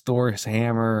and this Thor's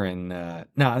hammer. And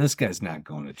no, this guy's not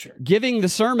going to church. Giving the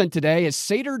sermon today is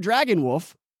Satyr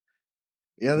Dragonwolf.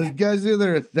 Yeah, this guy's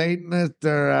either a Satanist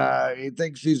or he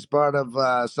thinks he's part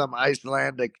of some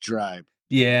Icelandic tribe.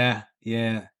 Yeah.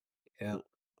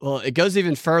 Well, it goes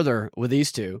even further with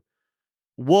these two.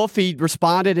 Wolf, he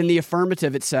responded in the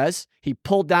affirmative, it says. He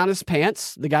pulled down his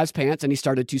pants, the guy's pants, and he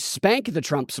started to spank the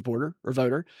Trump supporter or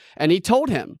voter. And he told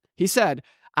him, he said,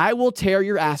 I will tear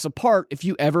your ass apart if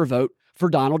you ever vote for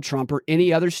Donald Trump or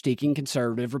any other stinking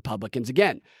conservative Republicans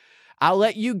again. I'll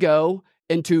let you go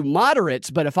into moderates,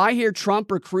 but if I hear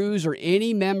Trump or Cruz or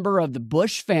any member of the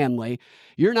Bush family,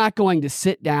 you're not going to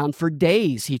sit down for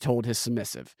days, he told his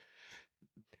submissive.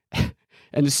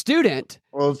 And the student...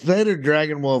 Well, Senator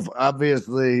Dragonwolf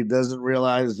obviously doesn't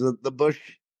realize that the Bush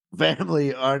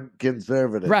family aren't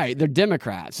conservative. Right, they're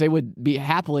Democrats. They would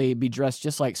happily be dressed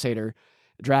just like Senator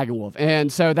Dragonwolf.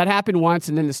 And so that happened once,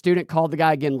 and then the student called the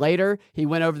guy again later. He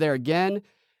went over there again.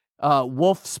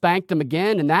 Wolf spanked him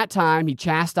again, and that time he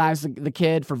chastised the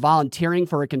kid for volunteering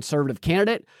for a conservative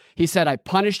candidate. He said, I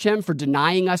punished him for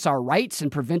denying us our rights and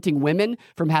preventing women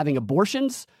from having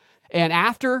abortions. And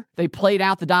after they played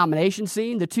out the domination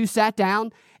scene, the two sat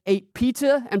down, ate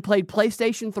pizza, and played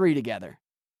PlayStation 3 together.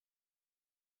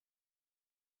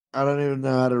 I don't even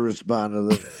know how to respond to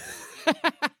this.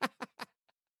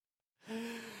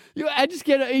 I just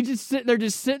get he just sitting there,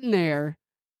 sitting there.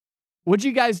 What'd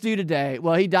you guys do today?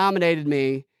 Well, he dominated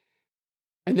me,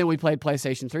 and then we played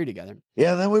PlayStation 3 together.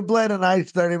 Yeah, then we played a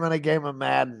nice 30-minute game of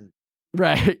Madden.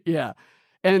 Right, yeah.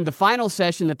 And in the final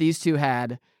session that these two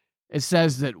had, it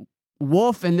says that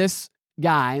Wolf and this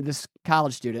guy, this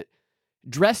college student,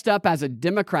 dressed up as a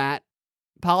Democrat,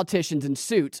 politicians in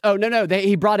suits. Oh, no,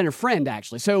 he brought in a friend,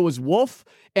 actually. So it was Wolf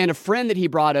and a friend that he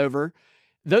brought over.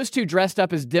 Those two dressed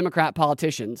up as Democrat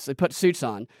politicians. They put suits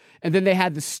on. And then they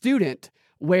had the student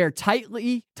wear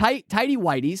tighty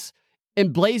whities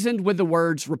emblazoned with the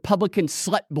words Republican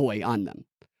slut boy on them.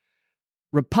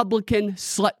 Republican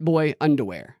slut boy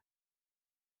underwear.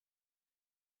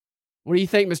 What do you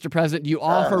think, Mr. President? Do you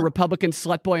offer Republican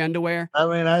slut boy underwear? I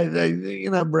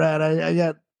mean, Brad, I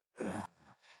got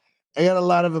a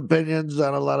lot of opinions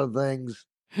on a lot of things.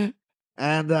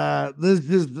 And this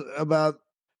is about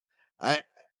I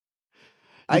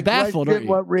baffled, question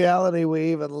what reality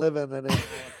we even live in anymore.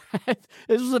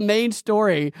 This was the main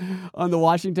story on the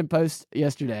Washington Post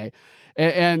yesterday.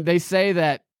 And they say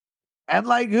that. And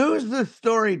who's the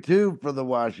story too for the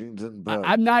Washington Post?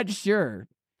 I'm not sure.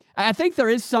 I think there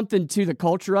is something to the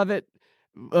culture of it,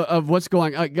 of what's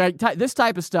going on. This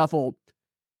type of stuff will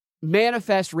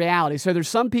manifest reality. So there's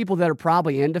some people that are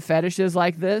probably into fetishes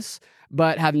like this,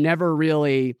 but have never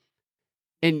really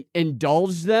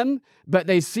indulged them. But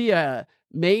they see a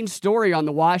main story on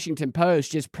the Washington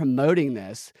Post just promoting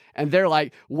this. And they're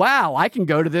like, wow, I can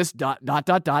go to this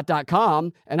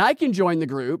 .com and I can join the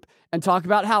group and talk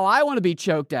about how I want to be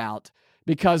choked out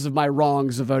because of my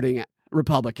wrongs of voting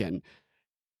Republican.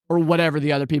 Or whatever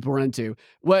the other people were into.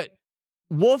 What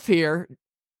Wolf here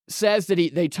says that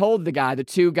they told the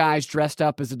two guys dressed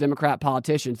up as the Democrat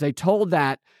politicians, they told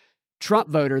that Trump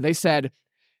voter, they said,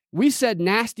 we said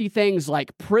nasty things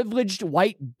like privileged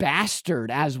white bastard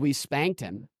as we spanked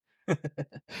him.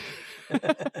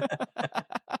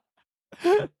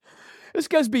 This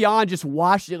goes beyond just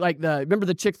washed it. Remember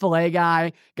the Chick-fil-A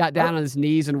guy got down on his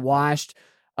knees and washed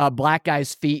a black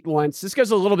guy's feet once. This goes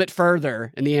a little bit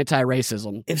further in the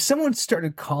anti-racism. If someone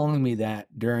started calling me that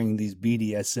during these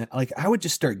BDSM, I would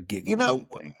just start giggling.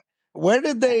 Where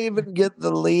did they even get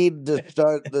the lead to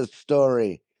start this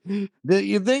story? Do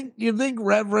you think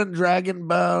Reverend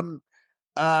Dragonbone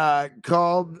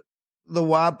called the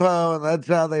WAPO and that's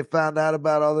how they found out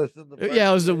about all this in the first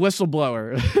it was a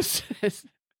whistleblower.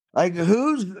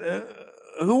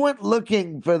 Who went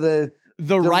looking for the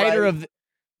writer of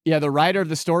the writer of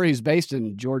the story, who's based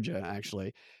in Georgia,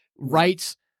 actually,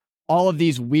 writes all of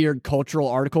these weird cultural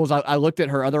articles. I looked at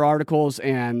her other articles,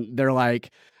 and they're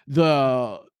like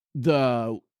the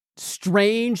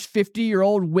strange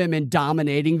 50-year-old women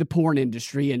dominating the porn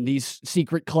industry in these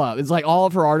secret clubs. It's like all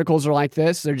of her articles are like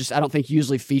this. They're just, I don't think,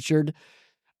 usually featured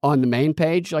on the main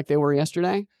page like they were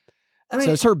yesterday. So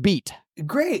it's her beat.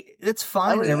 Great. That's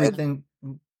fine and everything.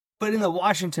 But in the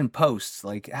Washington Post,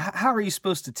 how are you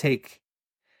supposed to take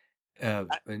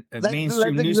mainstream that's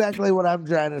news? Exactly what I'm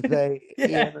trying to say.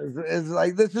 Yeah. Ian,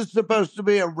 is this is supposed to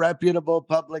be a reputable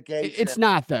publication. It's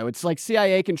not, though. It's like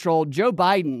CIA controlled. Joe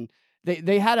Biden,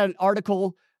 they had an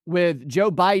article with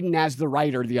Joe Biden as the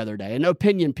writer the other day, an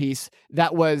opinion piece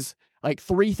that was like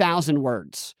 3,000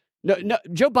 words. No,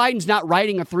 Joe Biden's not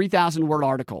writing a 3,000 word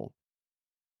article.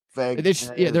 Fake.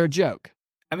 They're a joke.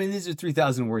 I mean, these are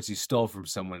 3,000 words he stole from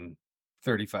someone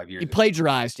 35 years He ago.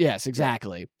 plagiarized, yes,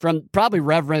 exactly. From probably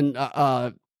Reverend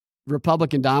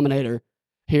Republican dominator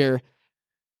here.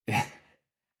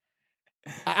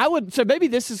 I would. So maybe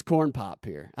this is corn pop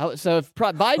here. So if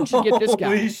Biden should get this guy.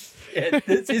 Holy shit!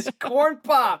 This is corn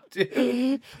pop,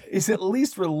 dude. Is at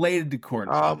least related to corn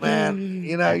Oh pop. man,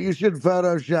 you should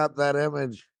Photoshop that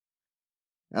image,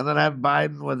 and then have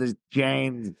Biden with his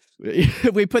chains.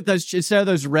 We put those instead of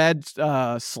those red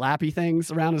slappy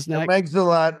things around his neck. It makes a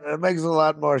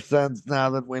lot more sense now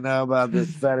that we know about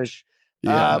this fetish.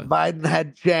 Yeah. Biden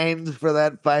had chains for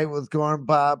that fight with corn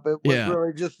pop. It was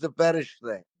really just a fetish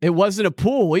thing. It wasn't a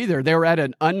pool either. They were at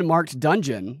an unmarked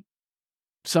dungeon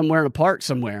somewhere in a park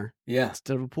somewhere. Yeah.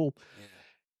 Instead of a pool. Yeah.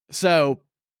 So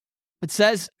it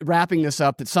says, wrapping this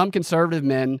up, that some conservative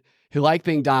men who like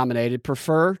being dominated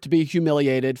prefer to be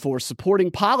humiliated for supporting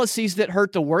policies that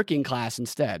hurt the working class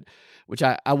instead, which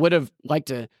I would have liked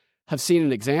to have seen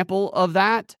an example of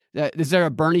that. Is there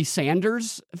a Bernie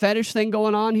Sanders fetish thing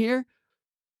going on here?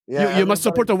 Yeah, you must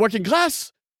support the working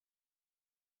class.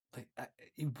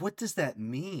 What does that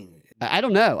mean? I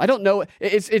don't know. I don't know.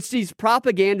 It's these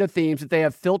propaganda themes that they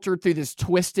have filtered through this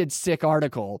twisted, sick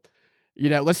article.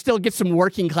 Let's still get some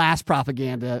working class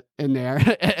propaganda in there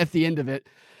at the end of it.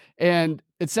 And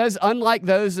it says, unlike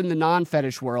those in the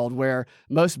non-fetish world, where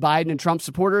most Biden and Trump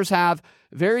supporters have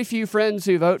very few friends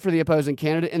who vote for the opposing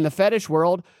candidate, in the fetish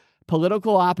world,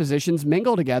 political oppositions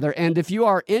mingle together. And if you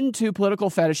are into political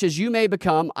fetishes, you may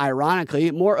become, ironically,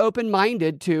 more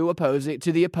open-minded to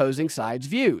the opposing side's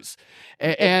views.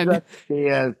 And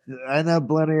yes, I know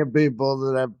plenty of people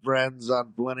that have friends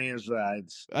on plenty of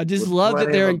sides. I just love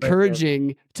that they're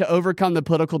encouraging to overcome the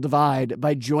political divide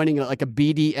by joining a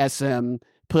BDSM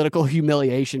political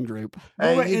humiliation group.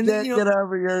 Hey, you can't get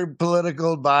over your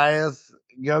political bias.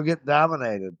 Go get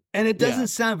dominated. And it doesn't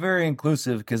sound very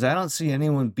inclusive, because I don't see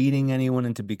anyone beating anyone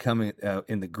into becoming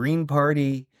in the Green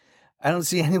Party. I don't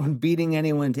see anyone beating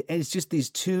anyone. It's just these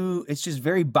two. It's just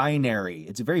very binary.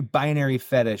 It's a very binary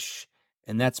fetish,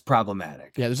 and that's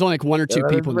problematic. Yeah, there's only like one or two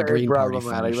people in the Green Party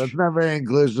fetish. That's not very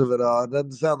inclusive at all. It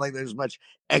doesn't sound like there's much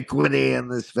equity in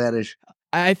this fetish.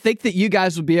 I think that you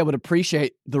guys would be able to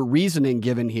appreciate the reasoning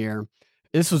given here.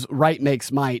 This was Right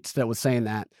Makes Mites that was saying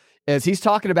that. As he's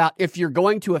talking about, if you're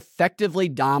going to effectively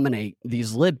dominate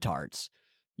these libtards,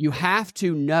 you have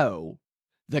to know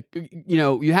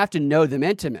you have to know them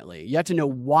intimately. You have to know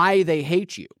why they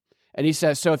hate you. And he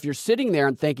says, so if you're sitting there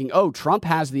and thinking, oh, Trump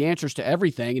has the answers to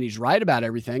everything and he's right about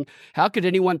everything, how could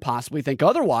anyone possibly think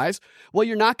otherwise? Well,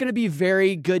 you're not going to be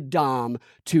very good dom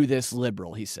to this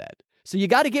liberal, he said. So you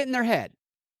got to get in their head.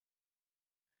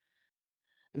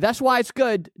 That's why it's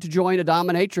good to join a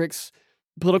dominatrix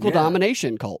political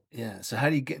domination cult. Yeah. So how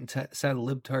do you get inside a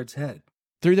libtard's head?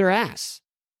 Through their ass.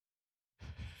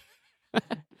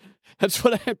 That's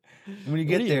what I. When you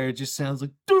get there, it just sounds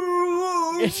like.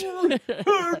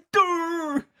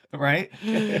 Right?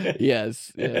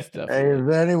 Yes, definitely. Hey, is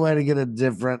there any way to get a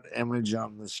different image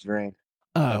on the screen?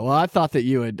 Oh, well, I thought that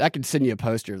you would. I could send you a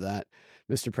poster of that,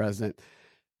 Mr. President.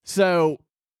 So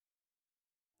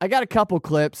I got a couple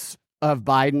clips of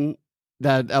Biden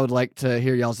that I would like to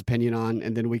hear y'all's opinion on,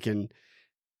 and then we can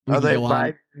Are they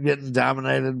Biden getting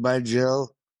dominated by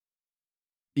Jill?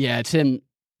 Yeah, it's him.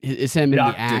 It's him in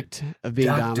the act of being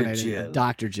Dr. dominated. Jill.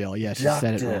 Dr. Jill. Yes, you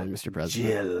said it wrong, Mr.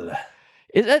 President. Jill.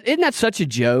 Isn't that such a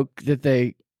joke that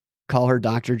they call her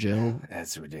Dr. Jill?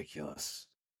 That's ridiculous.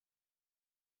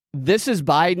 This is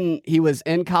Biden. He was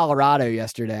in Colorado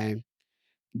yesterday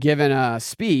giving a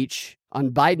speech on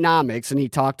Bidenomics, and he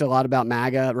talked a lot about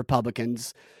MAGA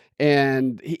Republicans.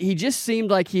 And he just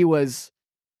seemed like he was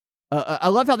I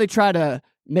love how they try to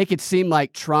make it seem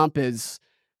like Trump is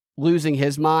losing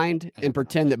his mind and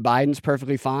pretend that Biden's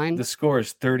perfectly fine. The score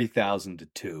is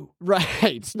 30,000-2. Right.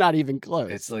 It's not even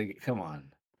close. It's like, come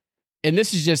on. And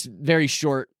this is just very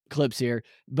short clips here.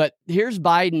 But here's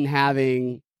Biden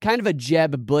having kind of a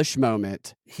Jeb Bush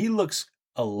moment. He looks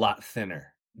a lot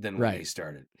thinner than when he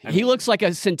started. He looks like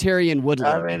a Centurion would look.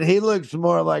 I mean, he looks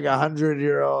more like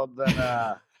 100-year-old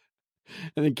than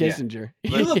and then Kissinger.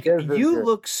 Yeah. You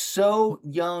look so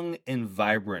young and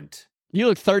vibrant. You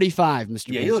look 35,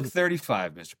 Mr. Yeah, you look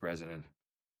 35, Mr. President.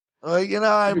 Well,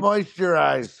 I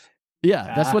moisturize.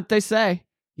 Yeah, that's what they say.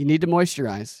 You need to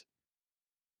moisturize.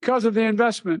 Because of the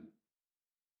investment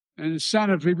and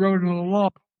incentive we wrote into the law,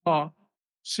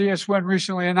 CS1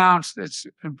 recently announced its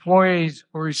employees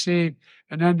will receive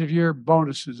an end-of-year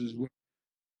bonuses as well.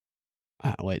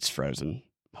 Wait, it's frozen.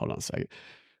 Hold on a second.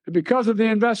 Because of the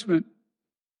investment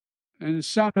and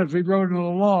incentive we wrote into the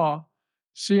law,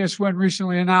 CS1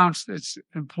 recently announced its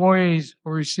employees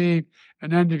will receive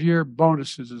an end-of-year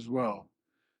bonuses as well.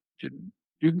 You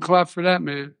can clap for that,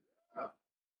 man.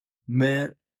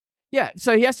 Man, Yeah,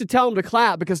 so he has to tell him to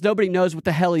clap because nobody knows what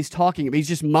the hell he's talking about. He's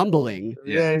just mumbling.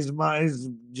 Yeah, he's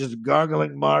just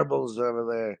gargling marbles over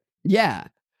there. Yeah.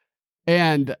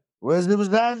 And you can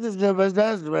clap for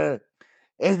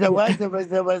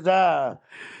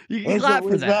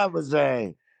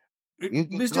that.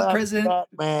 Mr. President,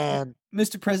 man.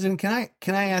 Mr. President,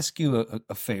 can I ask you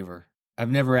a favor?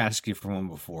 I've never asked you for one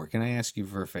before. Can I ask you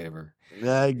for a favor?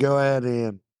 Yeah, go ahead,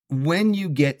 Ian. When you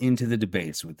get into the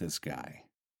debates with this guy,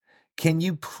 can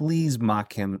you please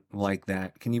mock him like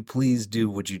that? Can you please do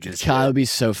what you just God, it did? would be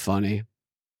so funny.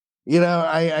 You know,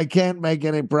 I can't make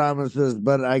any promises,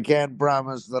 but I can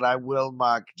promise that I will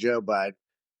mock Joe Biden.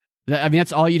 I mean,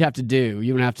 that's all you'd have to do.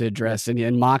 You wouldn't have to address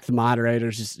and mock the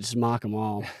moderators. Just mock them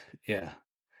all. Yeah.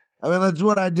 I mean, that's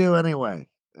what I do anyway.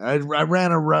 I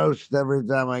ran a roast every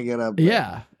time I get up there.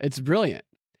 Yeah, it's brilliant.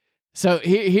 So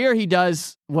here he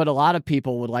does what a lot of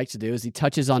people would like to do is he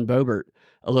touches on Boebert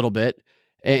a little bit.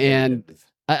 And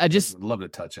I just would love to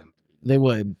touch him. They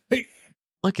would. Hey.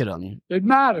 Look at him. It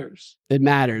matters. It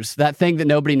matters. That thing that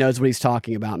nobody knows what he's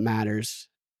talking about matters.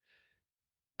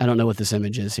 I don't know what this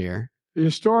image is here. The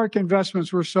historic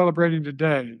investments we're celebrating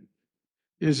today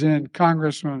is in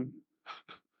Congressman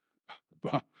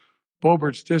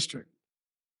Boebert's district.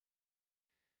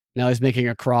 Now he's making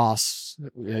a cross.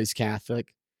 He's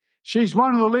Catholic. She's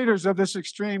one of the leaders of this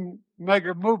extreme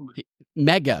mega movement.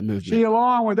 She,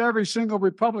 along with every single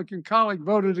Republican colleague,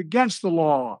 voted against the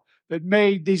law that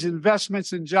made these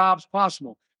investments in jobs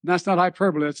possible. And that's not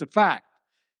hyperbole. It's a fact.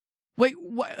 Wait,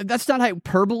 what? That's not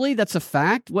hyperbole? That's a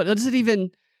fact? What does it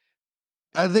even...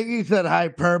 I think he said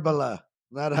hyperbola,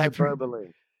 not hyperbole.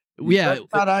 Yeah.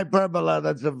 That's not hyperbola.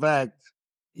 That's a fact.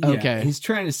 Yeah, okay. He's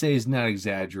trying to say he's not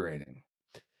exaggerating.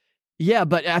 Yeah,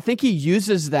 but I think he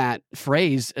uses that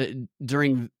phrase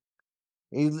during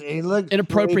he looks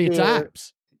inappropriate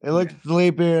times. He looks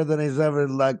sleepier than he's ever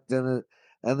looked in it,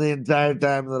 and the entire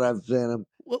time that I've seen him.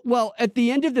 Well, at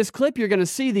the end of this clip, you're going to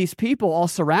see these people all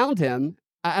surround him,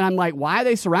 and I'm like, why are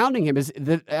they surrounding him?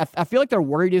 I feel like they're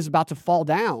worried he's about to fall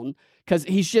down because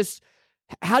he's just.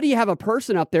 How do you have a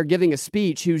person up there giving a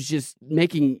speech who's just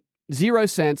making zero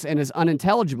sense and is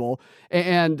unintelligible?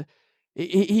 And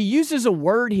he uses a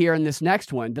word here in this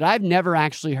next one that I've never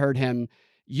actually heard him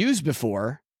use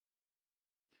before.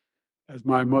 As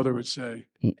my mother would say,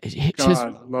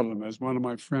 God love him. As one of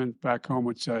my friends back home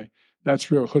would say, that's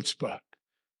real chutzpah.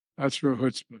 That's real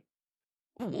chutzpah.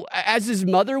 As his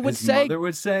mother would say? His mother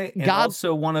would say, and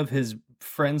also one of his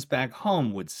friends back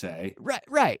home would say.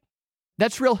 Right.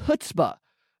 That's real chutzpah.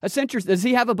 That's interesting. Does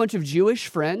he have a bunch of Jewish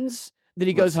friends that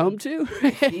he goes home to?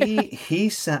 he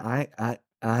said,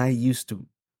 I used to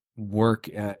work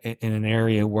in an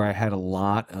area where I had a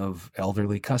lot of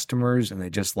elderly customers and they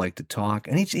just like to talk.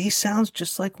 And he sounds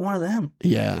just like one of them.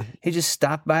 Yeah. He just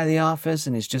stopped by the office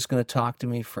and he's just going to talk to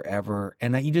me forever.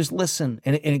 And you just listen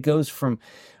and it goes from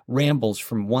rambles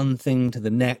from one thing to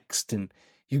the next. And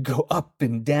you go up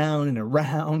and down and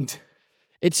around.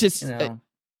 It's just,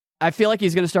 I feel like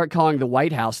he's going to start calling the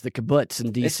White House the kibbutz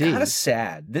in D.C. It's kind of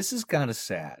sad. This is kind of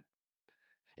sad.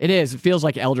 It is. It feels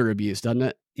like elder abuse, doesn't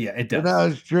it? Yeah, it does. You know,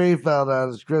 his tree fell down.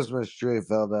 His Christmas tree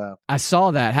fell down. I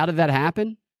saw that. How did that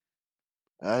happen?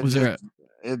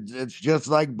 It's just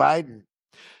like Biden.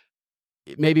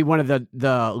 Maybe one of the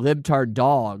libtard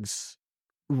dogs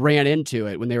ran into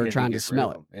it when they were trying to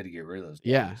smell it. They had to get rid of those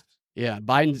dogs. Yeah.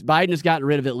 Biden has gotten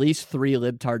rid of at least 3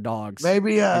 libtard dogs.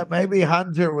 Maybe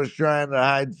Hunter was trying to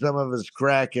hide some of his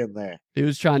crack in there. He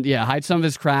was trying to hide some of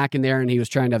his crack in there, and he was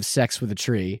trying to have sex with a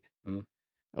tree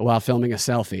while filming a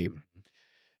selfie.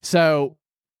 So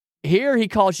here he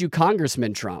calls you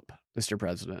Congressman Trump, Mr.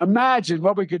 President. Imagine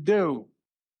what we could do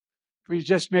if we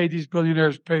just made these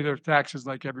billionaires pay their taxes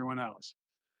like everyone else.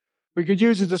 We could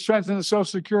use it to strengthen the Social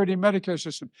Security and Medicare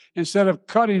system instead of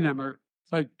cutting them, or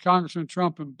like Congressman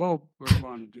Trump and Bob would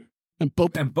want to do. And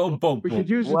Bob. We could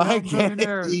use it to help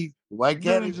billionaires. Why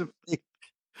can't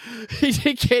he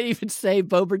can't even say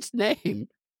Boebert's name.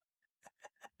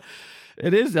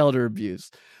 It is elder abuse.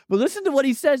 But listen to what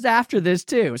he says after this,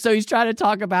 too. So he's trying to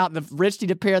talk about the rich need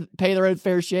to pay their own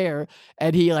fair share.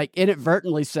 And he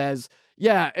inadvertently says,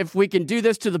 yeah, if we can do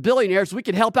this to the billionaires, we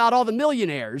can help out all the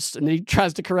millionaires. And he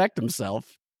tries to correct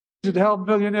himself. To help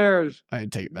millionaires. I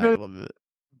take it back a little bit.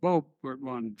 Both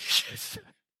one.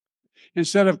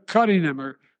 Instead of cutting them,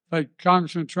 or like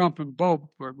Congressman Trump and Bob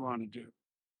would want to do.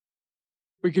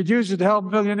 We could use it to help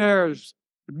millionaires,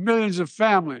 millions of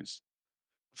families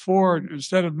afford,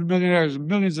 instead of millionaires,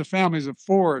 millions of families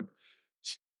afford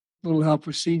a little help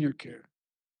with senior care.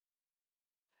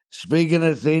 Speaking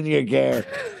of senior care,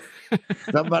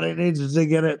 somebody needs to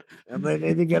get it, and they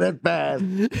need to get it fast.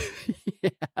 Yeah.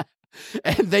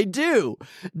 And they do.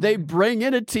 They bring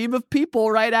in a team of people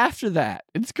right after that.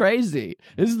 It's crazy.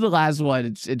 This is the last one.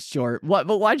 It's short. But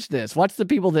watch this. Watch the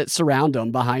people that surround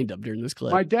him behind him during this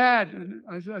clip. My dad,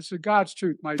 that's the God's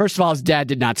truth. First of all, his dad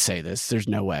did not say this. There's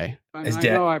no way. And I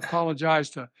know I apologize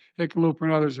to Hickenlooper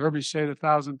and others. Heard me say it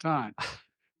 1,000 times.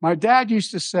 My dad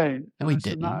used to say, no, he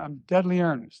didn't. I'm deadly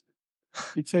earnest.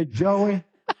 He'd say, Joey,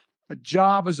 a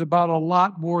job is about a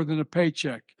lot more than a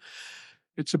paycheck.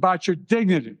 It's about your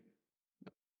dignity.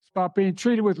 It's about being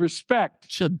treated with respect.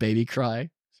 Should baby cry?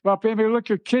 It's about being able to look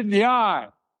your kid in the eye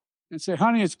and say,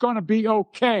 honey, it's going to be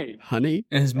okay. Honey?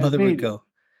 And his mother would go,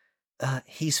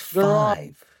 he's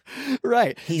 5.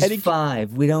 Right. He's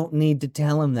 5. We don't need to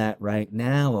tell him that right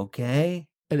now, okay?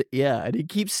 And he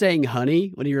keeps saying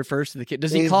honey when he refers to the kid.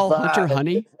 Does he call Hunter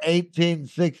honey? It's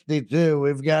 1862.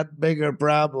 We've got bigger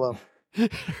problems.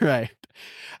 Right.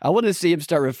 I want to see him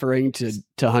start referring to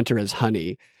Hunter as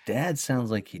honey. Dad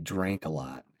sounds like he drank a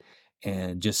lot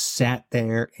and just sat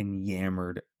there and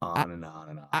yammered on and on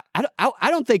and on.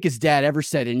 I don't think his dad ever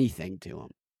said anything to him.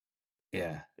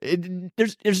 Yeah.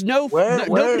 There's no where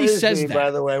nobody is says he, that.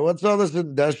 By the way, what's all this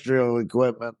industrial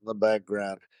equipment in the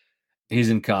background? He's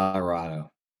in Colorado.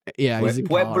 Yeah, he's in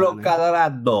Pueblo,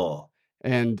 Colorado.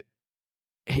 And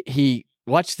he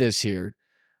watch this here.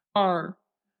 Are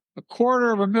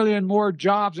 250,000 more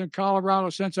jobs in Colorado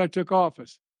since I took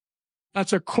office. That's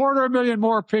 250,000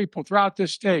 more people throughout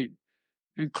this state,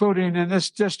 including in this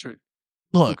district.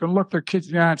 Look, who can look their kids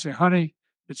in the eye and say, honey,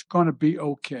 it's going to be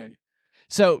okay.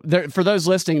 So for those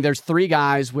listening, there's 3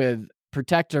 guys with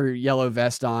protector yellow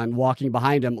vest on walking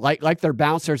behind him, like their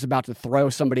bouncer's about to throw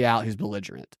somebody out who's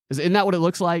belligerent. Isn't that what it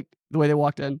looks like, the way they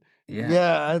walked in?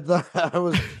 Yeah, I thought I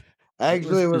was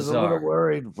actually was a little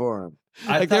worried for him.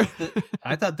 I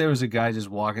thought there was a guy just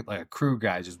walking, like a crew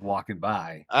guy just walking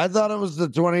by. I thought it was the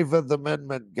 25th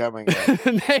Amendment coming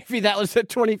in. Maybe that was the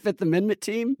 25th Amendment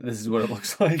team. This is what it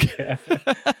looks like. Yeah.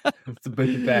 The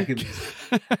back of these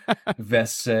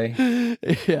vests say.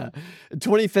 Yeah.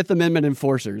 25th Amendment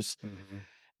enforcers. Mm-hmm.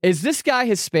 Is this guy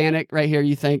Hispanic right here,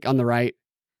 you think, on the right?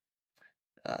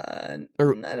 I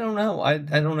don't know. I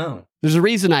don't know. There's a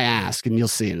reason I ask, and you'll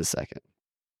see in a second.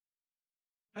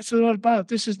 That's what it's about.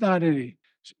 This is not any,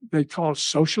 they call it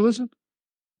socialism.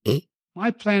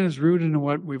 My plan is rooted in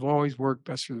what we've always worked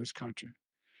best for this country.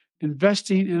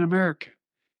 Investing in America.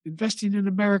 Investing in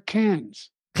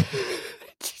Americans. Did you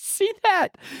see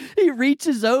that? He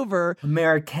reaches over.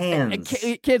 Americans.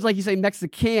 Kids, like you say,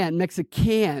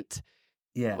 Mexicant.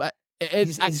 Yeah.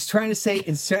 He's trying to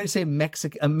say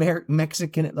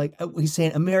Mexican, like he's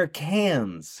saying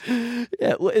Americans.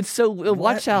 Yeah, well, it's so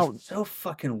watch out. It's so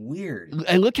fucking weird.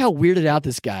 And look how weirded out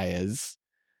this guy is.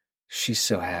 She's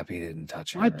so happy he didn't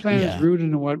touch her. My plan is rooted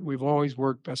in what we've always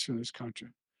worked best for this country.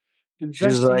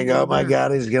 She's like, oh my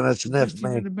God, he's gonna sniff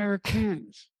me.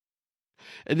 Americans.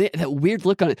 And that weird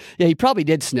look on it. Yeah, he probably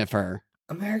did sniff her.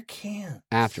 Americans.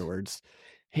 Afterwards.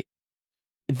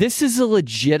 This is a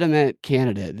legitimate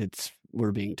candidate.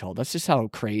 We're being told. That's just how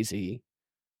crazy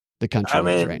the country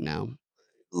is right now.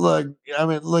 Look at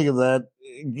that.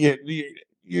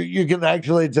 You can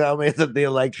actually tell me that the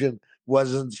election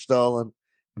wasn't stolen.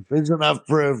 There's enough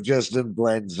proof just in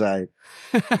plain sight.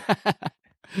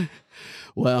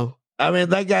 Well,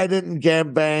 that guy didn't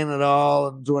campaign at all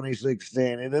in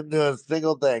 2016. He didn't do a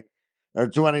single thing. Or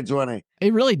 2020.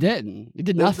 He really didn't. He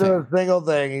did nothing. Didn't do a single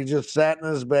thing. He just sat in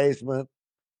his basement.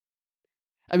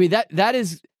 That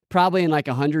is probably in like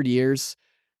 100 years,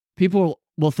 people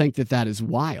will think that is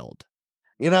wild.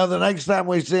 The next time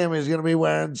we see him, he's going to be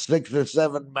wearing 6 or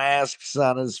 7 masks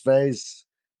on his face.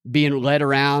 Being led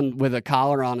around with a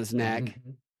collar on his neck.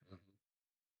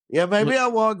 Yeah, maybe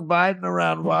I'll walk Biden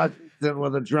around Washington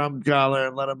with a Trump collar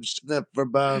and let him sniff for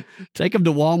bones. Take him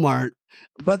to Walmart.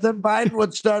 But then Biden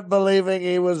would start believing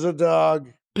he was a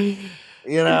dog. He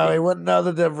wouldn't know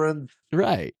the difference.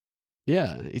 Right.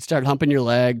 Yeah. He'd start humping your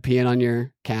leg, peeing on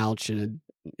your couch, and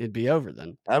it'd be over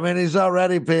then. He's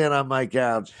already peeing on my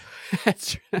couch.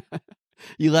 That's right.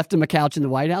 You left him a couch in the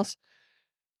White House?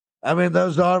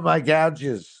 Those are my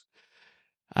couches.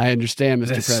 I understand,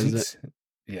 Mr. President.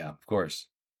 Yeah, of course.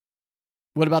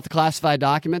 What about the classified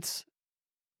documents?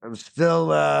 I'm still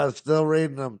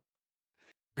reading them.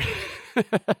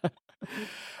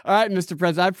 All right, Mr.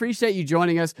 President, I appreciate you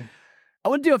joining us. I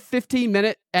want to do a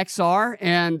 15-minute XR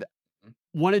and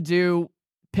want to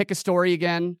pick a story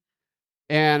again.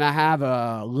 And I have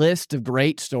a list of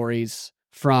great stories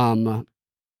from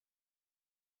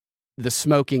the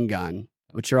smoking gun,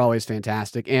 which are always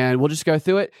fantastic. And we'll just go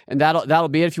through it. And that'll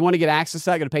be it. If you want to get access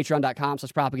to that, go to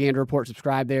patreon.com/propaganda report.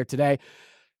 Subscribe there today.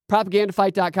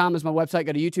 Propagandafight.com is my website.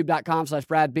 Go to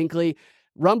youtube.com/Brad Binkley.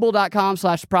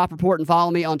 Rumble.com/prop report and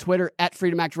follow me on Twitter at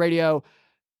Freedom Act Radio.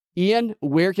 Ian,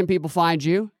 where can people find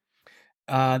you?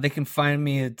 They can find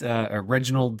me at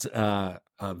Reginald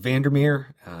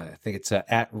Vandermeer. I think it's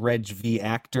at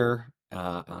RegVActor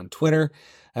on Twitter.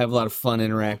 I have a lot of fun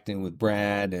interacting with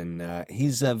Brad, and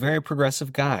he's a very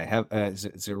progressive guy.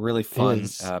 It's a really fun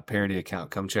parody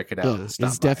account. Come check it out. Yeah, Stop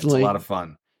it's by. definitely It's a lot of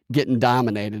fun. Getting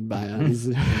dominated by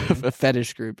a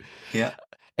fetish group. Yeah.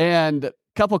 And a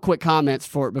couple quick comments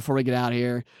before we get out of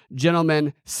here.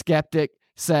 Gentleman Skeptic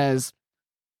says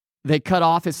they cut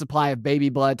off his supply of baby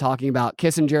blood, talking about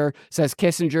Kissinger. Says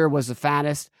Kissinger was the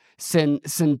fattest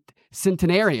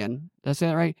centenarian. Did I say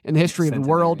that right? In the history of the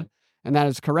world. And that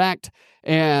is correct.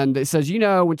 And it says,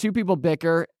 when two people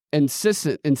bicker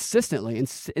insistently, I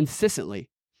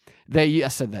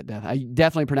said that. I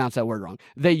definitely pronounced that word wrong.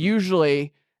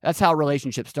 That's how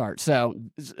relationships start. So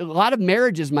a lot of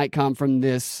marriages might come from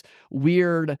this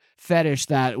weird fetish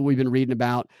that we've been reading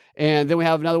about. And then we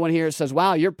have another one here that says,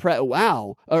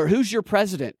 wow, or who's your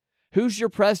president? Who's your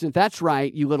president? That's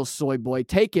right, you little soy boy.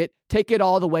 Take it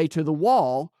all the way to the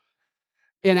wall.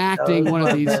 Enacting one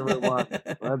of these.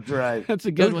 That's right. That's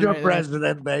a good one. Who's your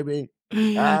president, baby?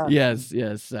 Yes.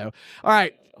 So, all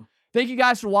right. Thank you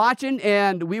guys for watching,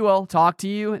 and we will talk to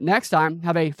you next time.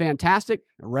 Have a fantastic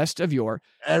rest of your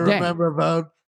and day. Remember, vote